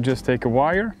 You just take a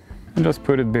wire and just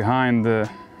put it behind the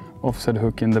offset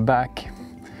hook in the back.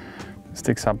 It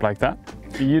sticks up like that.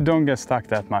 You don't get stuck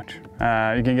that much.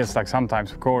 You can get stuck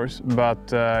sometimes, of course,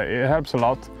 but it helps a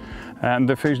lot. And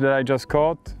the fish that I just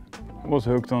caught was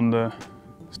hooked on the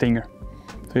stinger.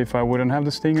 So if I wouldn't have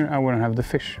the stinger, I wouldn't have the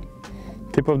fish.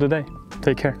 Tip of the day.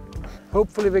 Take care.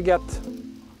 Hopefully we get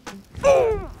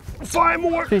 5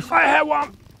 more. Fish. I have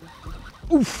one.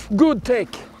 Oof, good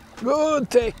take. Good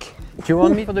take. Do you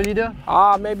want me for the leader?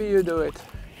 Ah, maybe you do it.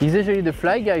 He's usually the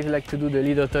fly guy who like to do the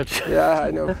leader touch. Yeah,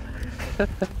 I know.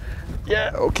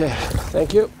 Yeah, okay.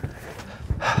 Thank you.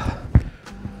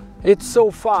 It's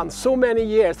so fun. So many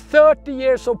years. 30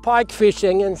 years of pike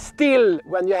fishing, and still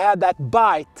when you had that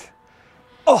bite.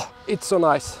 Oh, it's so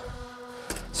nice.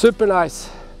 Super nice.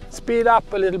 Speed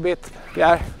up a little bit,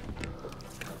 Pierre.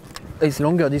 It's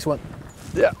longer, this one.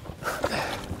 Yeah.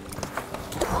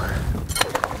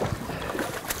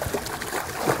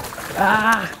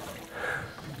 Ah!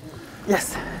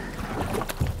 Yes.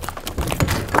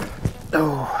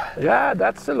 Oh. Yeah,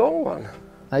 that's a long one.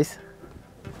 Nice.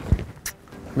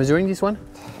 Measuring this one?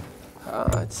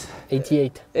 It's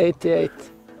 88. 88.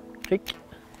 Click.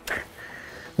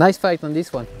 Nice fight on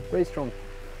this one. Very strong.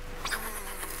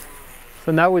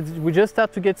 So now we just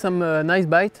start to get some nice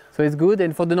bite, so it's good.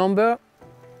 And for the number,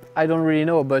 I don't really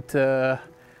know, but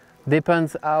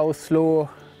depends how slow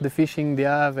the fishing they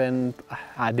have, and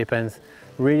depends,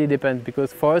 really depends,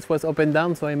 because for us it was up and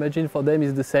down, so I imagine for them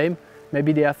it's the same.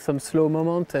 Maybe they have some slow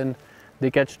moment and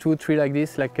they catch 2, 3 like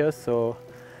this, like us, so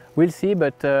we'll see.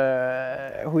 But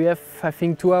we have, I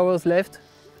think, 2 hours left.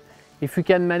 If we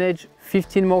can manage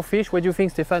 15 more fish, what do you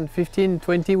think, Stefan? 15,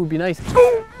 20 would be nice.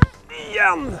 Oh,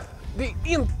 igen! Det är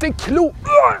inte klokt!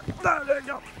 Där är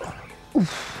jag!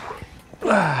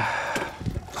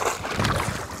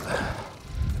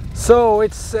 So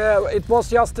it was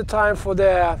just the time for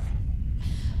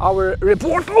our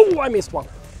report. Oh, I missed one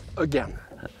again.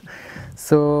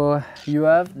 So you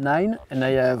have 9 and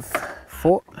I have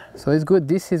 4. So it's good.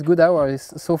 This is good hour.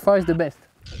 So far it's the best.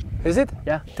 Is it?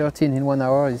 Yeah, 13 in 1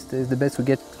 hour is the best we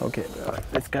get. Okay,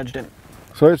 let's catch them.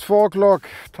 So it's 4 o'clock,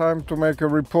 time to make a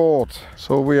report.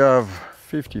 So we have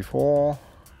 54,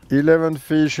 11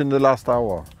 fish in the last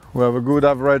hour. We have a good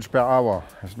average per hour,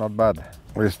 it's not bad.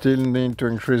 We still need to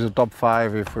increase the top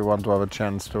 5 if we want to have a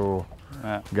chance to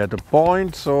get a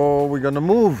point, so we're gonna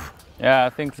move. Yeah, I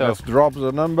think so. Let's drop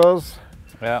the numbers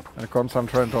and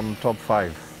concentrate on the top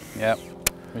 5. Yeah,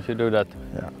 we should do that.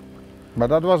 Yeah. But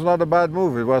that was not a bad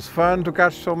move. It was fun to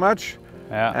catch so much.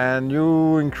 Yeah. And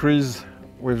you increase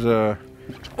with the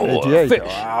 88. Fish.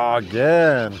 Oh,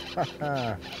 again.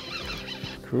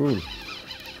 Cool.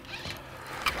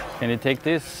 Can you take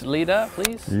this leader,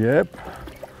 please? Yep.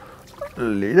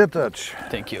 Leader touch.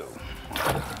 Thank you.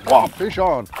 Wow, fish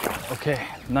on. Okay,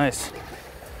 nice.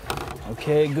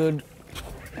 Okay, good.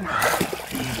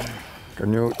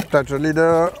 Can you touch the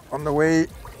leader on the way?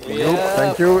 Yeah.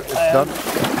 Thank you. It's done.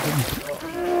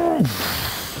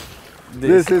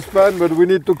 This is fun, but we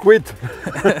need to quit.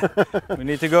 We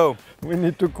need to go. We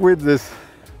need to quit this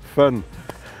fun.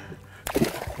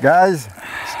 Guys,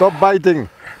 stop biting.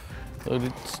 So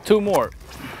it's 2 more.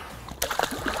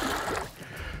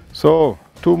 So,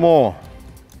 2 more.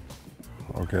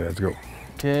 Okay, let's go.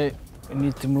 Okay, we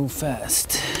need to move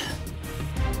fast.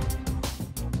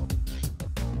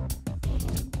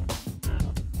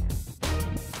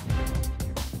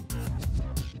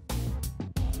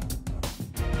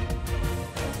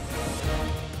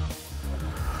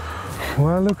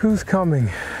 Well, look who's coming.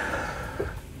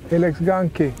 ILLEX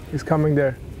Gunki is coming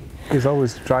there. He's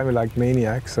always driving like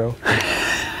maniac, so.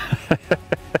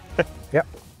 Yep,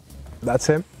 that's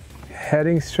him.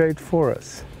 Heading straight for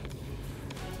us.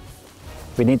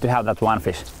 We need to have that one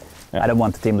fish. I don't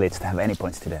want Team Leech to have any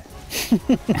points today.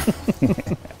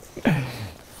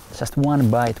 Just one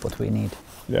bite what we need.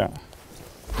 Yeah.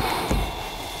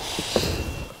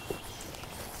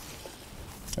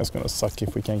 That's gonna suck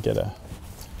if we can't get a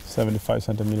 75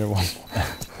 centimeter one.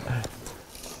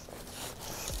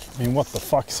 I mean, what the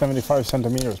fuck, 75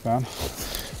 centimeters, man.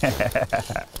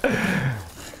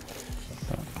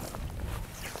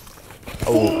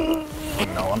 Oh,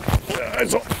 one.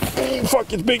 Oh,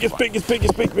 fuck, it's big, it's big, it's big,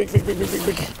 it's big, big, big, big, big, big,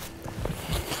 big.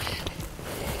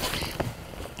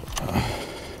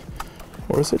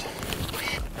 Where is it?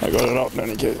 I got it out in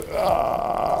any case.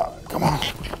 Come on.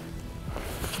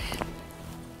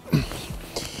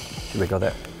 Should we go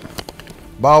there?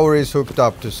 Bauer is hooked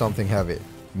up to something heavy.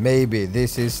 Maybe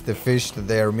this is the fish that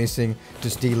they are missing to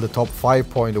steal the top 5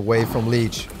 point away from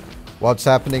Leech. What's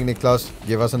happening, Niklaus?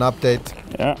 Give us an update.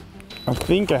 Yeah, I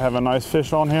think I have a nice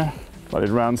fish on here, but it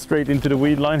ran straight into the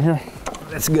weed line here.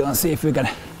 Let's go and see if we can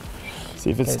see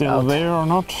if it's still there or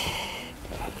not.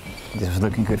 This was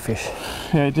looking good fish.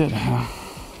 Yeah, it did.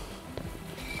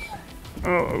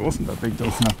 Oh, it wasn't that big though.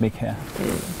 It's not big here.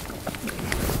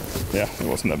 Yeah, it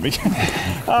wasn't that big.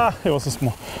 It was a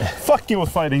small. Fuck, it was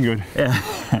fighting good. Yeah.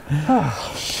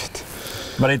 Oh, shit.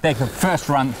 But it takes the first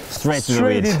run straight to the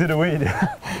weed. Straight into the weed.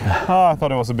 I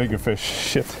thought it was a bigger fish.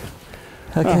 Shit.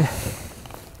 Okay.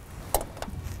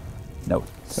 No,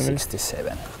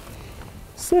 67.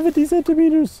 70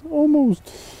 centimeters, almost.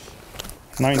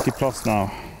 90 plus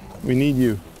now. We need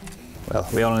you. Well,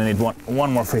 we only need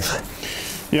one more fish.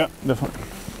 Yeah, definitely.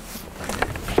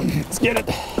 Let's get it.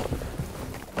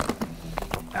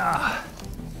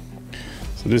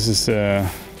 So this is a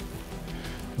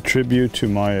tribute to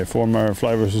my former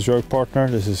Fly vs. Jerk partner.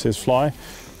 This is his fly.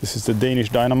 This is the Danish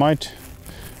Dynamite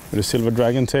with a silver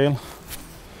dragon tail.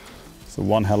 It's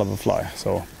one hell of a fly.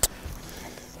 So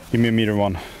give me a meter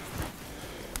one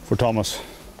for Thomas.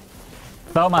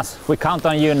 Thomas, we count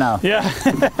on you now. Yeah.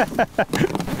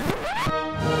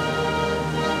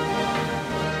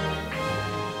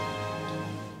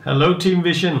 Hello Team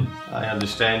Vision. I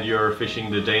understand you're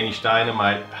fishing the Danish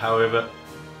Dynamite. However,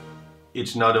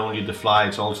 it's not only the fly,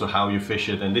 it's also how you fish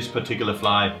it. And this particular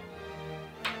fly,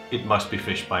 it must be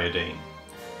fished by a Dane.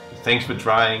 Thanks for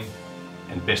trying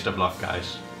and best of luck,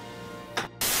 guys.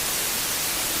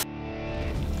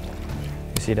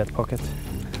 You see that pocket?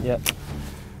 Yeah.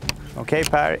 Okay,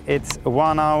 Per, it's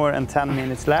 1 hour and 10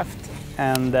 minutes left.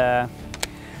 And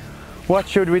what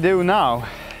should we do now?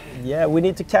 Yeah, we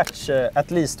need to catch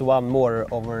at least one more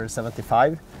over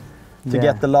 75 to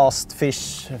get the last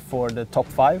fish for the top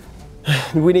 5.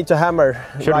 We need to hammer.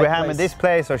 Should we hammer this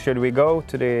place or should we go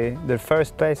to the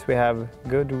first place we have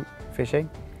good fishing?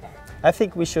 I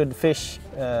think we should fish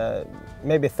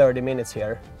maybe 30 minutes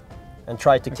here and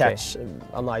try to catch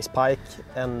a nice pike,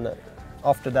 and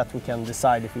after that we can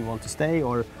decide if we want to stay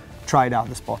or try the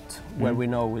other spot where we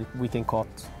know we can catch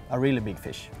a really big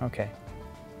fish. Okay.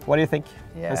 What do you think?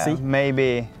 Yeah, let's see.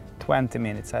 Maybe 20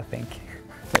 minutes, I think.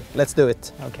 Okay, let's do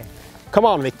it. Okay. Come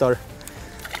on, Viktor.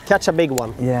 Catch a big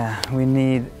one. Yeah, we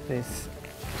need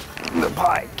the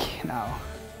pike now.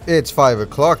 It's 5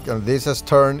 o'clock and this has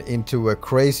turned into a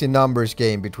crazy numbers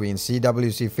game between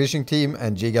CWC fishing team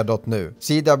and Jiggar.nu.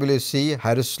 CWC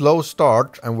had a slow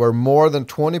start and were more than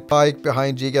 20 pike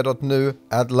behind Jiggar.nu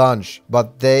at lunch,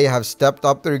 but they have stepped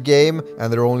up their game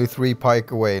and they're only 3 pike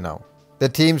away now. The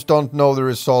teams don't know the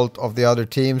result of the other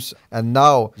teams, and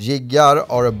now Jiggar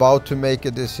are about to make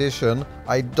a decision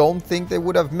I don't think they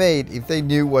would have made if they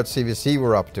knew what CVC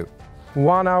were up to.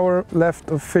 1 hour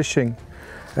left of fishing.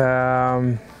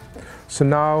 So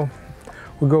now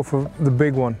we go for the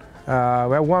big one. We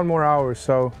have 1 more hour,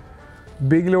 so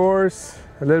big lures,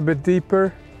 a little bit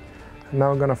deeper, and now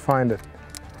I'm gonna find it,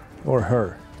 or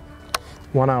her.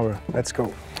 1 hour, let's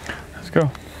go. Let's go.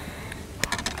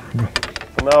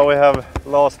 Now we have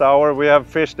last hour. We have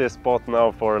fished this spot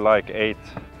now for like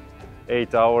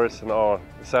 8 hours, no,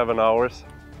 7 hours.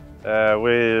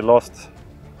 We lost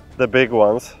the big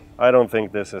ones. I don't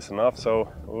think this is enough, so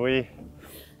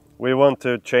we want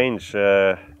to change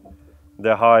the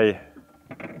high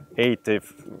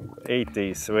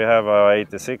 80s. We have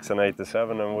 86 and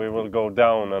 87, and we will go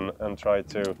down and try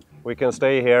to. We can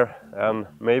stay here and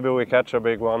maybe we catch a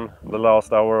big one the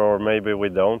last hour, or maybe we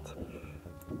don't.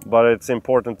 But it's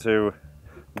important to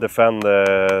defend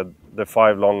the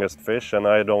 5 longest fish, and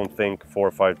I don't think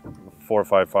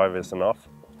 455 is enough.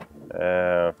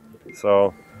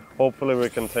 So hopefully we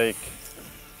can take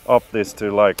up this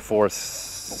to like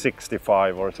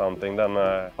 465 or something. Then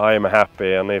I am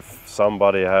happy, and if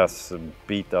somebody has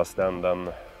beat us, then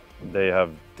they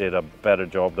have did a better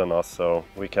job than us. So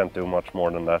we can't do much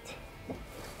more than that.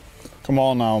 Come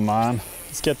on now, man.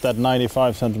 Let's get that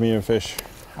 95 centimeter fish.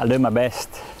 I'll do my best.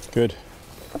 Good.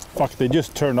 Fuck, they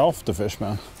just turned off the fish,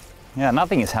 man. Yeah,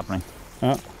 nothing is happening.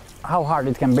 Yeah. How hard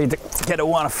it can be to get a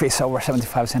one fish over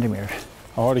 75 centimeters.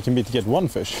 How hard it can be to get one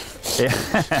fish. Yeah.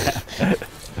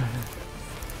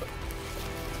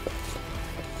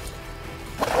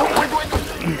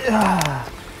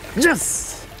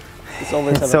 Yes! It's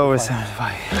over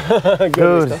 75.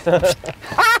 Good.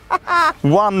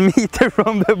 1 meter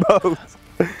from the boat.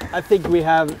 I think we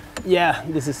have, yeah,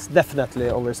 this is definitely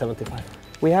over 75.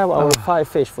 We have our 5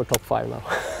 fish for top 5 now.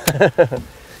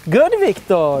 Good,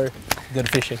 Viktor! Good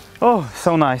fishing. Oh,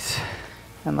 so nice.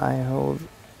 And I hold,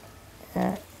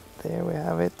 yeah, there we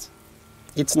have it.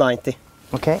 It's 90.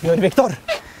 Okay. Good, Viktor!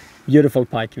 Beautiful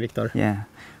pike, Viktor. Yeah,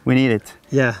 we need it.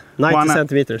 Yeah, 90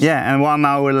 centimeters. Yeah, and 1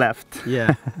 hour left.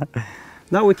 Yeah.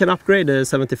 Now we can upgrade the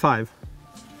 75.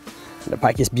 The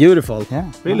pike is beautiful.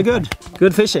 Yeah. Really good.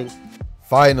 Good fishing.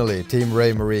 Finally, Team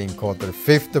Raymarine caught their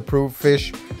 5th approved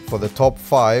fish for the top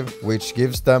 5, which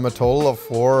gives them a total of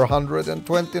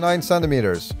 429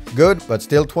 centimeters. Good, but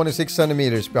still 26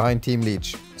 centimeters behind Team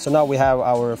Leech. So now we have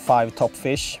our 5 top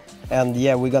fish, and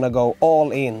yeah, we're gonna go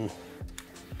all in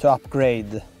to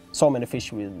upgrade so many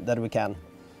fish that we can.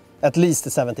 At least the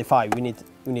 75 we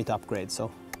need to upgrade.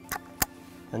 So,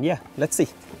 and yeah, let's see.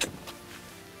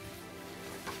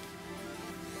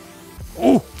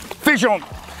 Oh, fish on!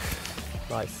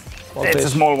 Nice. It's a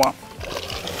small one,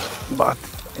 but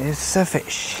it's a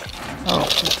fish. Oh.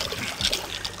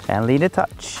 And lead a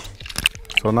touch.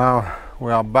 So now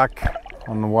we are back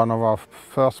on one of our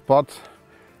first spots.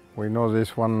 We know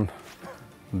this one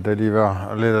deliver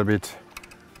a little bit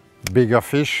bigger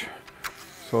fish.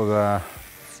 So the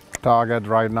target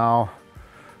right now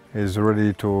is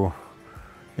ready to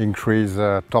increase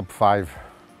the top 5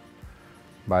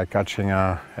 by catching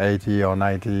a 80 or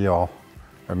 90 or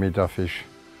a meter fish.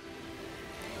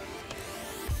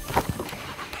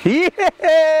 Yeah!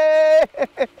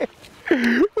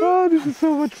 Oh, this is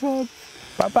so much fun.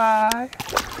 Bye-bye.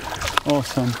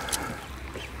 Awesome.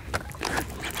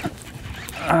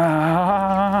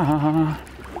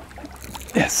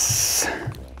 Yes.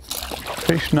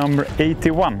 Fish number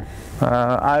 81.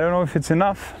 I don't know if it's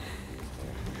enough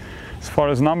as far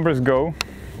as numbers go,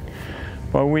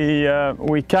 but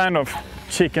we kind of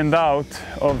chickened out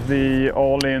of the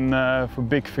all-in for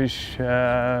big fish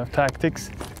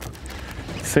tactics,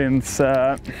 since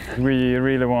we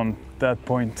really want that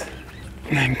point.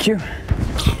 Thank you.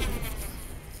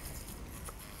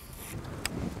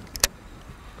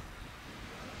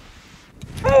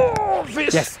 Oh,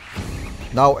 fish! Yes.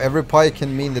 Now every pike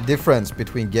can mean the difference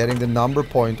between getting the number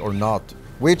point or not,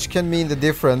 which can mean the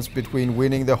difference between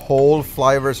winning the whole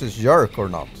fly versus jerk or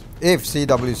not. If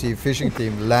CWC fishing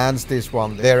team lands this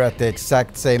one, they're at the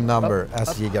exact same number as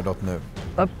Jiggar.nu.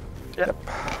 Up. Yep.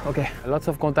 Okay. Lots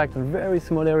of contact in very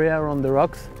small area around the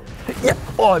rocks. Yeah.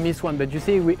 Oh, I missed one, but you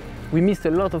see, we missed a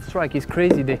lot of strike. It's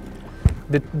crazy.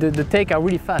 The take are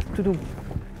really fast.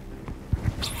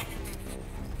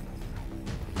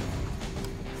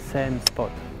 Same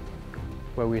spot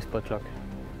where we spot lock.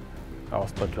 Or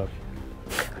spot lock.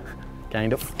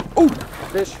 Kind of. Oh,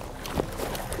 fish.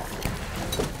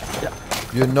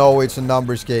 You know it's a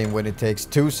numbers game when it takes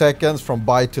 2 seconds from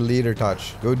bite to leader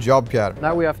touch. Good job, Pierre.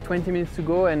 Now we have 20 minutes to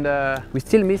go, and we're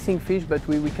still missing fish, but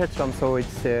we catch some, so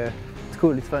it's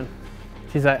cool, it's fun.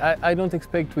 I don't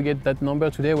expect we get that number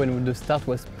today when the start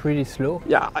was pretty slow.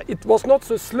 Yeah, it was not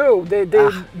so slow. They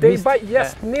bite,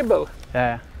 yes, nibble.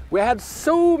 Yeah. We had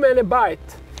so many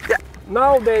bites. Yeah.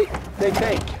 Now they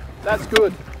take. That's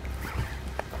good.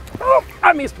 Oh,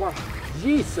 I missed one.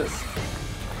 Jesus.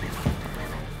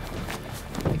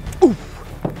 Ooh,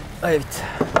 I have it.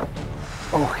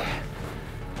 Okay.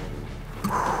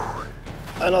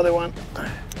 Another one.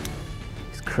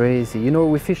 It's crazy. You know,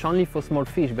 we fish only for small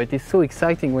fish, but it's so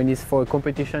exciting when it's for a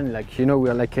competition. Like, you know,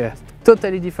 we're like a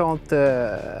totally different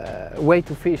way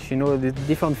to fish. You know, the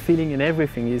different feeling and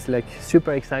everything is like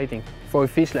super exciting. For a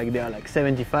fish, like they are like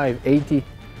 75, 80.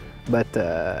 But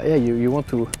yeah, you want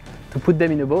to put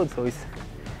them in a boat, so it's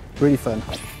really fun.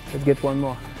 Let's get one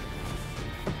more.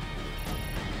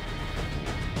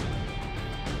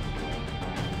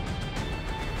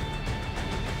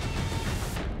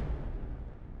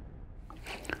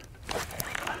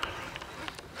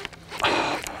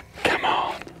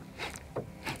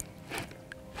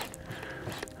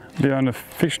 Björn, the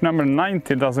fish number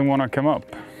 90 doesn't want to come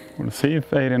up. We'll see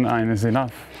if 89 is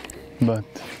enough, but...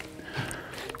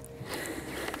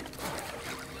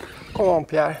 Come on,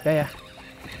 Pierre. Yeah.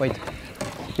 Wait.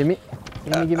 Give me.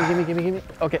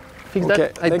 Okay, fix that.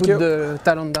 Okay, I put the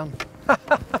talon down.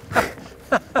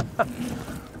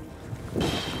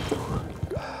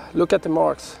 Look at the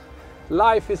marks.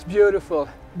 Life is beautiful.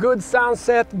 Good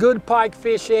sunset, good pike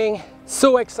fishing.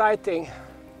 So exciting.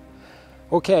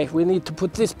 Okay, we need to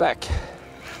put this back.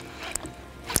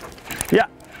 Yeah.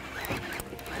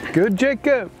 Good,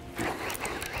 Jakob.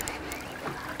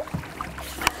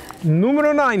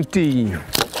 Numero 90.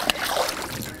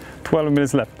 12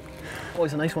 minutes left. Oh,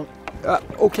 it's a nice one.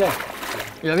 Okay.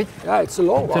 You have it? Yeah, it's a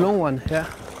long one. It's a long one, yeah.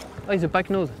 Oh, it's a pike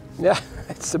nose. Yeah,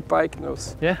 it's a pike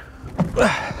nose. Yeah.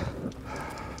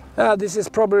 This is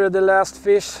probably the last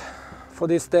fish for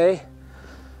this day.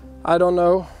 I don't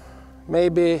know,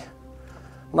 maybe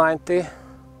 90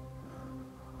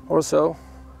 or so.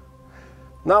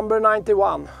 Number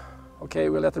 91. Okay,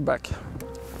 we'll let her back.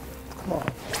 Come on.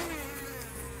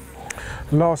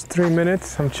 Last 3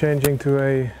 minutes, I'm changing to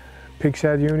a pig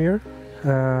shad junior.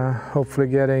 Hopefully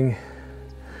getting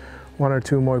 1 or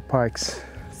 2 more pikes.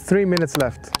 3 minutes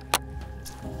left.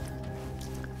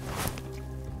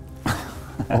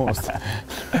 Almost.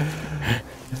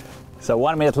 So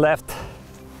 1 minute left.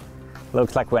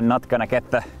 Looks like we're not gonna get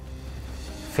the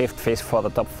 5th fish for the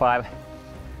top 5.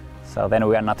 So then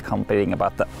we are not competing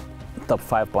about the top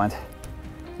 5 point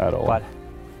at all. But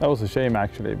that was a shame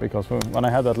actually, because when I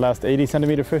had that last 80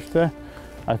 centimeter fish there,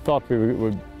 I thought we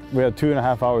had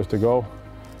 2.5 hours to go,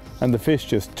 and the fish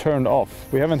just turned off.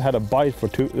 We haven't had a bite for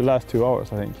the last 2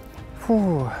 hours, I think.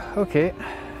 Whew, okay.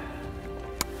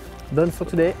 Done for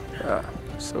today.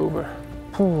 It's over.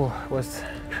 Whew, was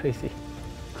crazy.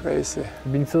 Crazy.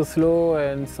 Been so slow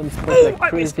and some spots like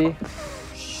crazy.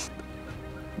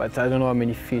 But I don't know how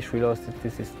many fish we lost.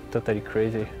 This is totally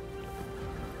crazy.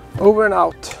 Over and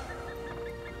out.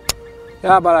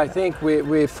 Yeah, but I think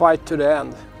we fight to the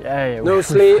end. Yeah. No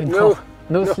sleep.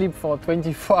 No sleep for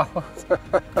 24 hours.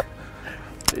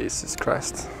 Jesus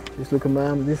Christ. Just look at my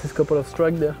arm. This is a couple of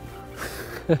strike there.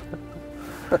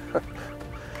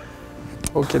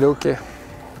 Okay.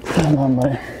 Well done,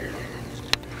 buddy.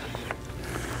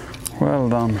 Well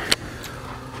done.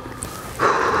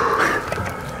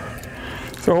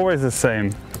 It's always the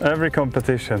same, every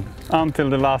competition, until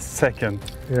the last second.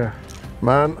 Yeah.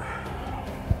 Man.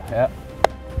 Yeah.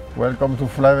 Welcome to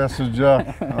Fly vs.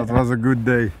 Jerk. That was a good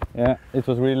day. Yeah, it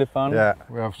was really fun. Yeah,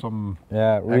 we have some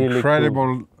really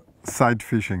incredible cool sight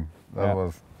fishing. That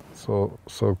was so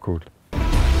cool.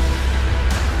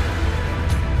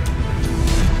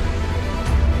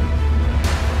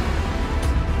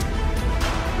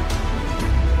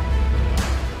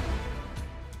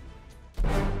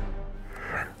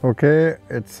 Okay,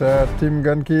 it's Team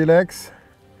Gunki ILLEX.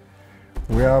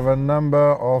 We have a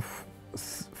number of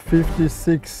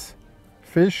 56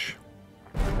 fish,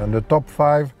 and the top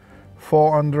 5,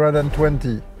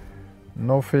 420.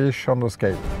 No fish on the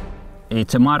scale.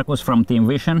 It's Markus from Team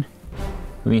Vision.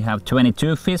 We have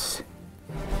 22 fish.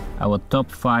 Our top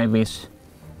 5 is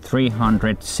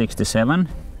 367,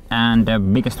 and the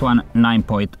biggest one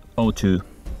 9.02.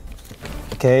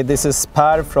 Okay, this is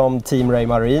Pierre from Team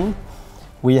Raymarine.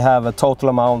 We have a total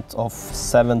amount of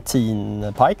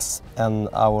 17 pikes, and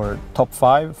our top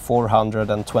 5,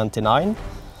 429,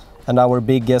 and our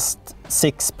biggest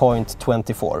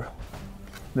 6.24.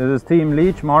 This is Team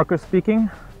Leech, Markus speaking.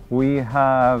 We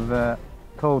have a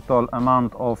total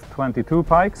amount of 22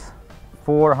 pikes,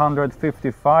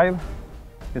 455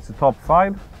 is the top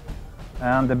 5,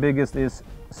 and the biggest is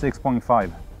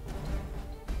 6.5.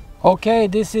 Okay,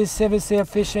 this is CVC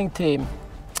Fishing Team.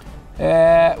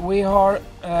 We are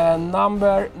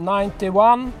number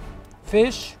 91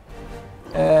 fish,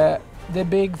 the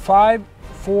big 5,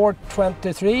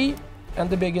 423, and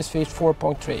the biggest fish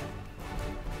 4.3.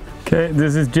 Okay,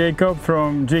 this is Jakob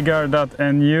from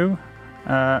Jiggar.nu.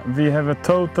 We have a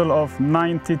total of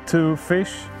 92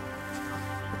 fish.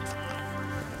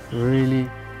 Really?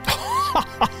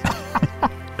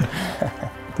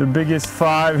 The biggest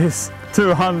 5 is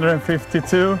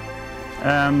 252.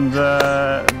 And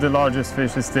the largest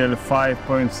fish is still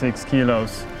 5.6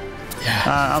 kilos.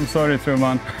 Yeah. I'm sorry,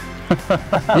 Truman.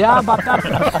 Yeah, but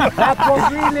that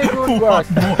was really good work.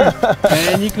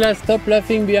 Niklaus, stop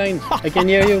laughing behind. I can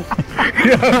hear you.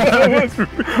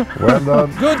 Well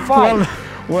done. Good fight.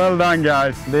 Well done,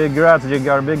 guys. Big grats,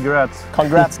 Jiggar, big grats.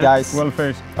 Congrats, guys. Well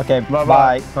fished. Okay,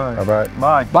 Bye-bye. Bye-bye.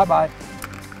 Bye. Bye-bye.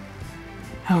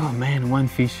 Oh man, 1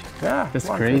 fish. Yeah, that's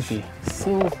 1 crazy. fish.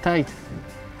 So tight.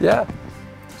 Yeah,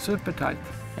 super tight.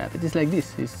 Yeah, but it's like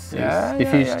this. The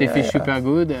fish super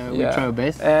good. We try our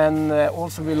best. And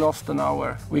also we lost an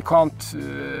hour. We can't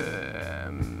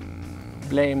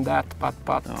blame that, but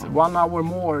 1 hour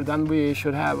more, then we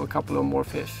should have a couple of more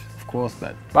fish. Of course,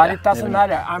 but it doesn't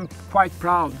matter. I'm quite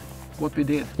proud what we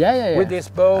did. Yeah. With this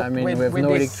boat, I mean, we have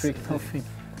no electric, nothing.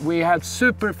 We had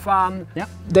super fun. Yeah.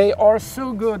 They are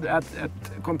so good at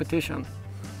competition.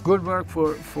 Good work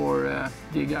for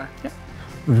Jiggar. Yeah.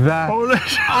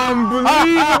 That's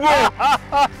unbelievable!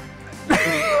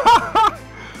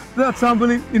 That's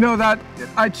unbelievable. You know that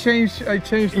I changed to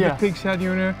the pig shad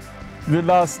unit. The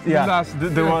last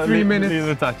 3 minutes.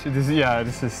 Little touch.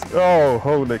 This is. Oh,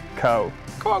 holy cow!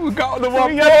 Come on, we got the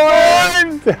 1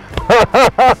 point.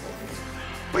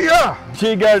 yeah!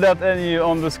 Jiggar.nu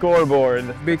on the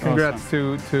scoreboard. Big congrats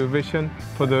to Vision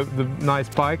for the nice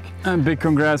pike. And big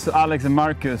congrats to Alex and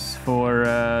Markus for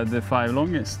the 5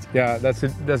 longest. Yeah, that's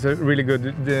a really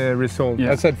good result.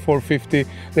 Yeah. I said 450,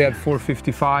 they had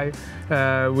 455,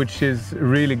 which is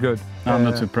really good. I'm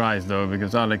not surprised though,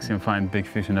 because Alex can find big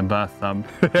fish in a bathtub.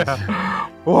 Yeah.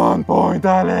 1 point,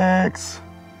 Alex!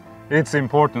 It's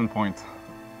important point.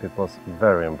 It was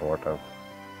very important.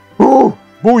 Ooh!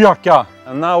 Booyaka!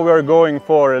 And now we are going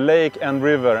for a lake and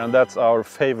river, and that's our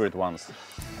favorite ones.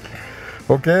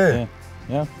 Okay.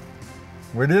 Yeah.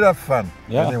 We did have fun.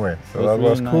 Yeah. Anyway, so It was that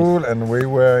was really cool, nice. and we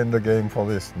were in the game for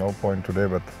this. No point today,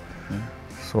 but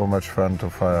so much fun to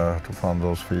find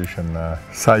those fish and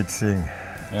sightseeing.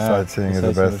 Yeah, Sightseeing is the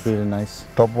was best. really nice.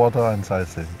 Top water and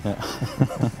sightseeing. Yeah.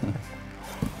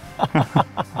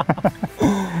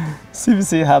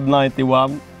 CVC had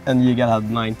 91 and Jiggar had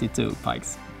 92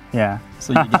 pikes. Yeah.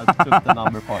 So Jiggar took the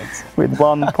number points. With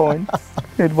 1 point.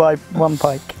 With 1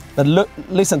 pike. But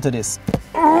listen to this.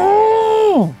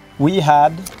 We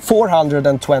had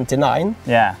 429.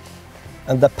 Yeah.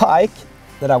 And the pike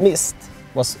that I missed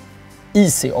was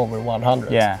easy over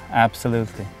 100. Yeah,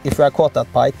 absolutely. If I caught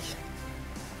that pike.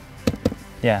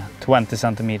 Yeah, 20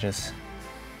 centimeters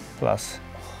plus.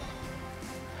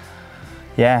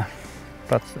 Yeah,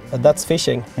 but that's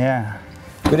fishing. Yeah.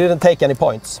 We didn't take any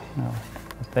points. No,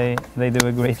 but they do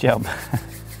a great job.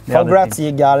 Congrats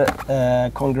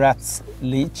Jiggar, congrats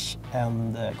Leech,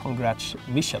 and congrats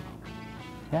Vision.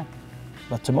 Yeah.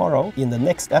 But tomorrow, in the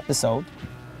next episode,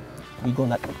 we're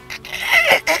gonna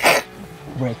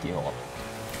break you all.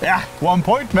 Yeah, 1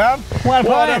 point, man. 1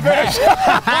 What a point. fish!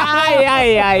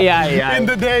 In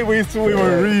the day we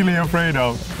were really afraid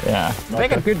of. Yeah. They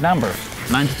got good numbers.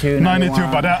 92, 92,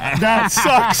 but that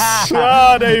sucks.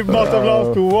 They must have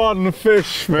lost 1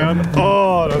 fish, man.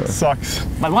 Oh, that sucks.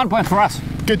 But 1 point for us.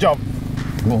 Good job.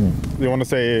 You want to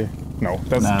say no?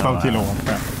 That's 12 kilo.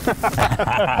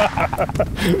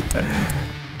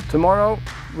 Tomorrow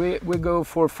we go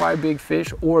for 5 big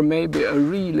fish or maybe a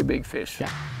really big fish.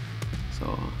 Yeah.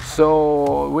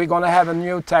 So we're gonna have a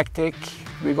new tactic.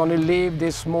 We're gonna leave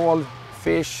this small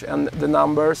fish and the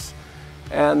numbers,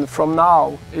 and from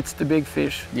now it's the big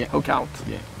fish who count.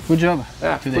 Yeah. Good job.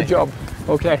 Yeah, today. good job.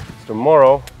 Okay.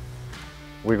 Tomorrow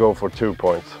we go for 2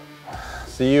 points.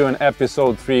 See you in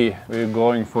episode 3. We're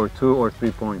going for 2 or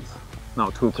 3 points. No,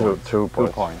 2 points. 2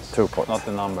 points. 2 points. 2 points. Not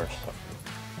the numbers.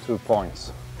 2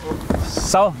 points.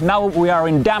 So now we are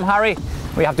in damn hurry.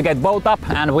 We have to get boat up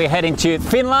and we're heading to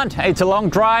Finland. It's a long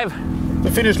drive.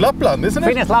 The Finnish Lapland, isn't it?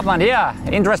 Finnish Lapland, yeah.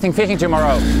 Interesting fishing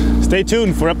tomorrow. Stay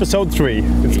tuned for episode 3.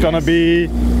 It's gonna be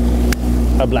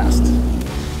a blast.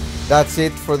 That's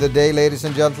it for the day, ladies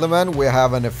and gentlemen. We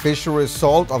have an official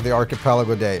result of the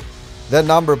Archipelago Day. The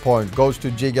number point goes to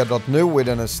Jiggar.nu with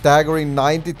a staggering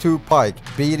 92 pike,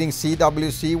 beating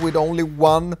CWC with only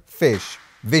 1 fish.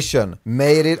 Vision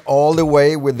made it all the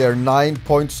way with their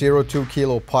 9.02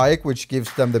 kilo pike, which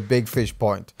gives them the big fish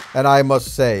point. And I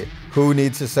must say, who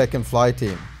needs a second fly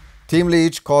team? Team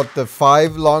Leech caught the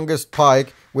 5 longest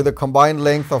pike with a combined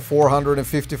length of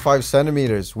 455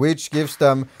 centimeters, which gives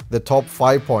them the top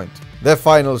 5 point. The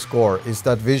final score is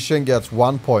that Vision gets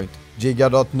 1 point,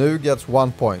 Jiggar.nu gets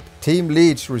 1 point. Team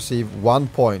Leech received 1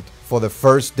 point for the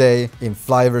first day in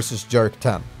Fly vs Jerk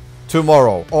 10.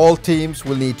 Tomorrow, all teams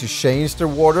will need to change their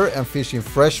water and fish in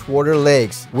freshwater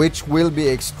lakes, which will be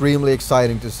extremely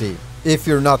exciting to see. If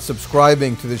you're not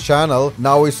subscribing to the channel,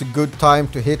 now is a good time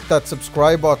to hit that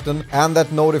subscribe button and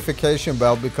that notification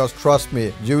bell, because trust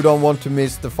me, you don't want to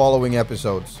miss the following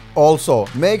episodes. Also,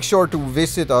 make sure to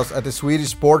visit us at the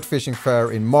Swedish Sport Fishing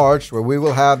Fair in March, where we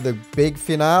will have the big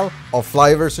finale of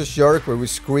Fly vs Jerk, where we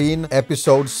screen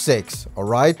episode 6,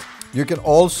 alright? You can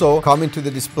also come into the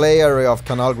display area of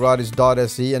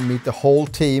kanalgratis.se and meet the whole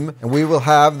team, and we will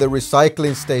have the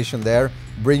recycling station there.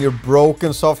 Bring your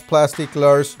broken soft plastic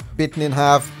lures, bitten in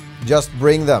half, just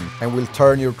bring them and we'll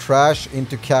turn your trash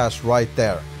into cash right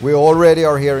there. We already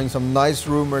are hearing some nice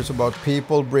rumors about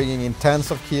people bringing in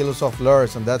tens of kilos of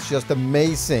lures, and that's just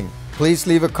amazing. Please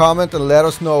leave a comment and let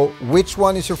us know which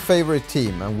one is your favorite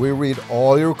team, and we read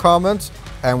all your comments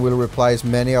and we'll reply as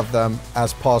many of them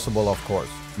as possible, of course.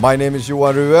 My name is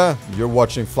Jullian. You're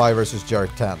watching Fly vs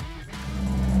Jerk 10.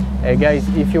 Hey guys,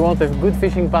 if you want a good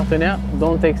fishing partner,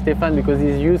 don't take Stefan because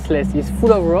he's useless. He's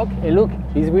full of rock. Hey look,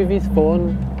 he's with his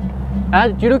phone.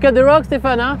 And you look at the rock,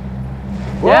 Stefan, huh?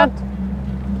 What? Yeah?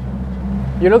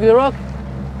 You look at the rock?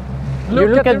 You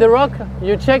look at the rock,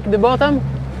 you check the bottom?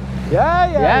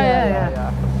 Yeah.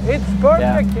 It's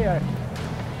perfect here.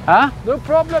 Huh? No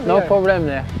problem No here. problem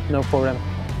there, no problem.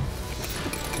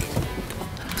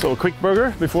 So a quick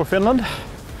burger before Finland.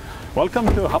 Welcome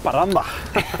to Haparanda.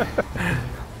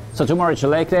 So tomorrow is a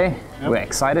lake day. Yep. We're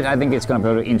excited. I think it's going to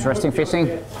be really interesting fishing.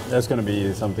 There's going to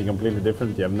be something completely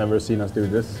different. You have never seen us do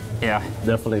this. Yeah.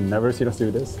 Definitely never seen us do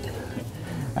this.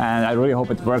 And I really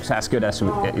hope it works as good as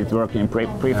it worked in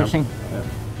pre-fishing. Yep.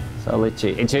 So let's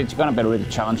see. It's going to be a really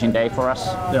challenging day for us.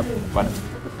 Yep. But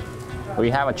we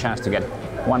have a chance to get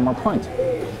one more point.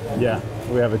 Yeah,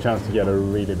 we have a chance to get a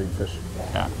really big fish.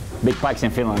 Yeah. Big pikes in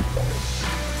Finland.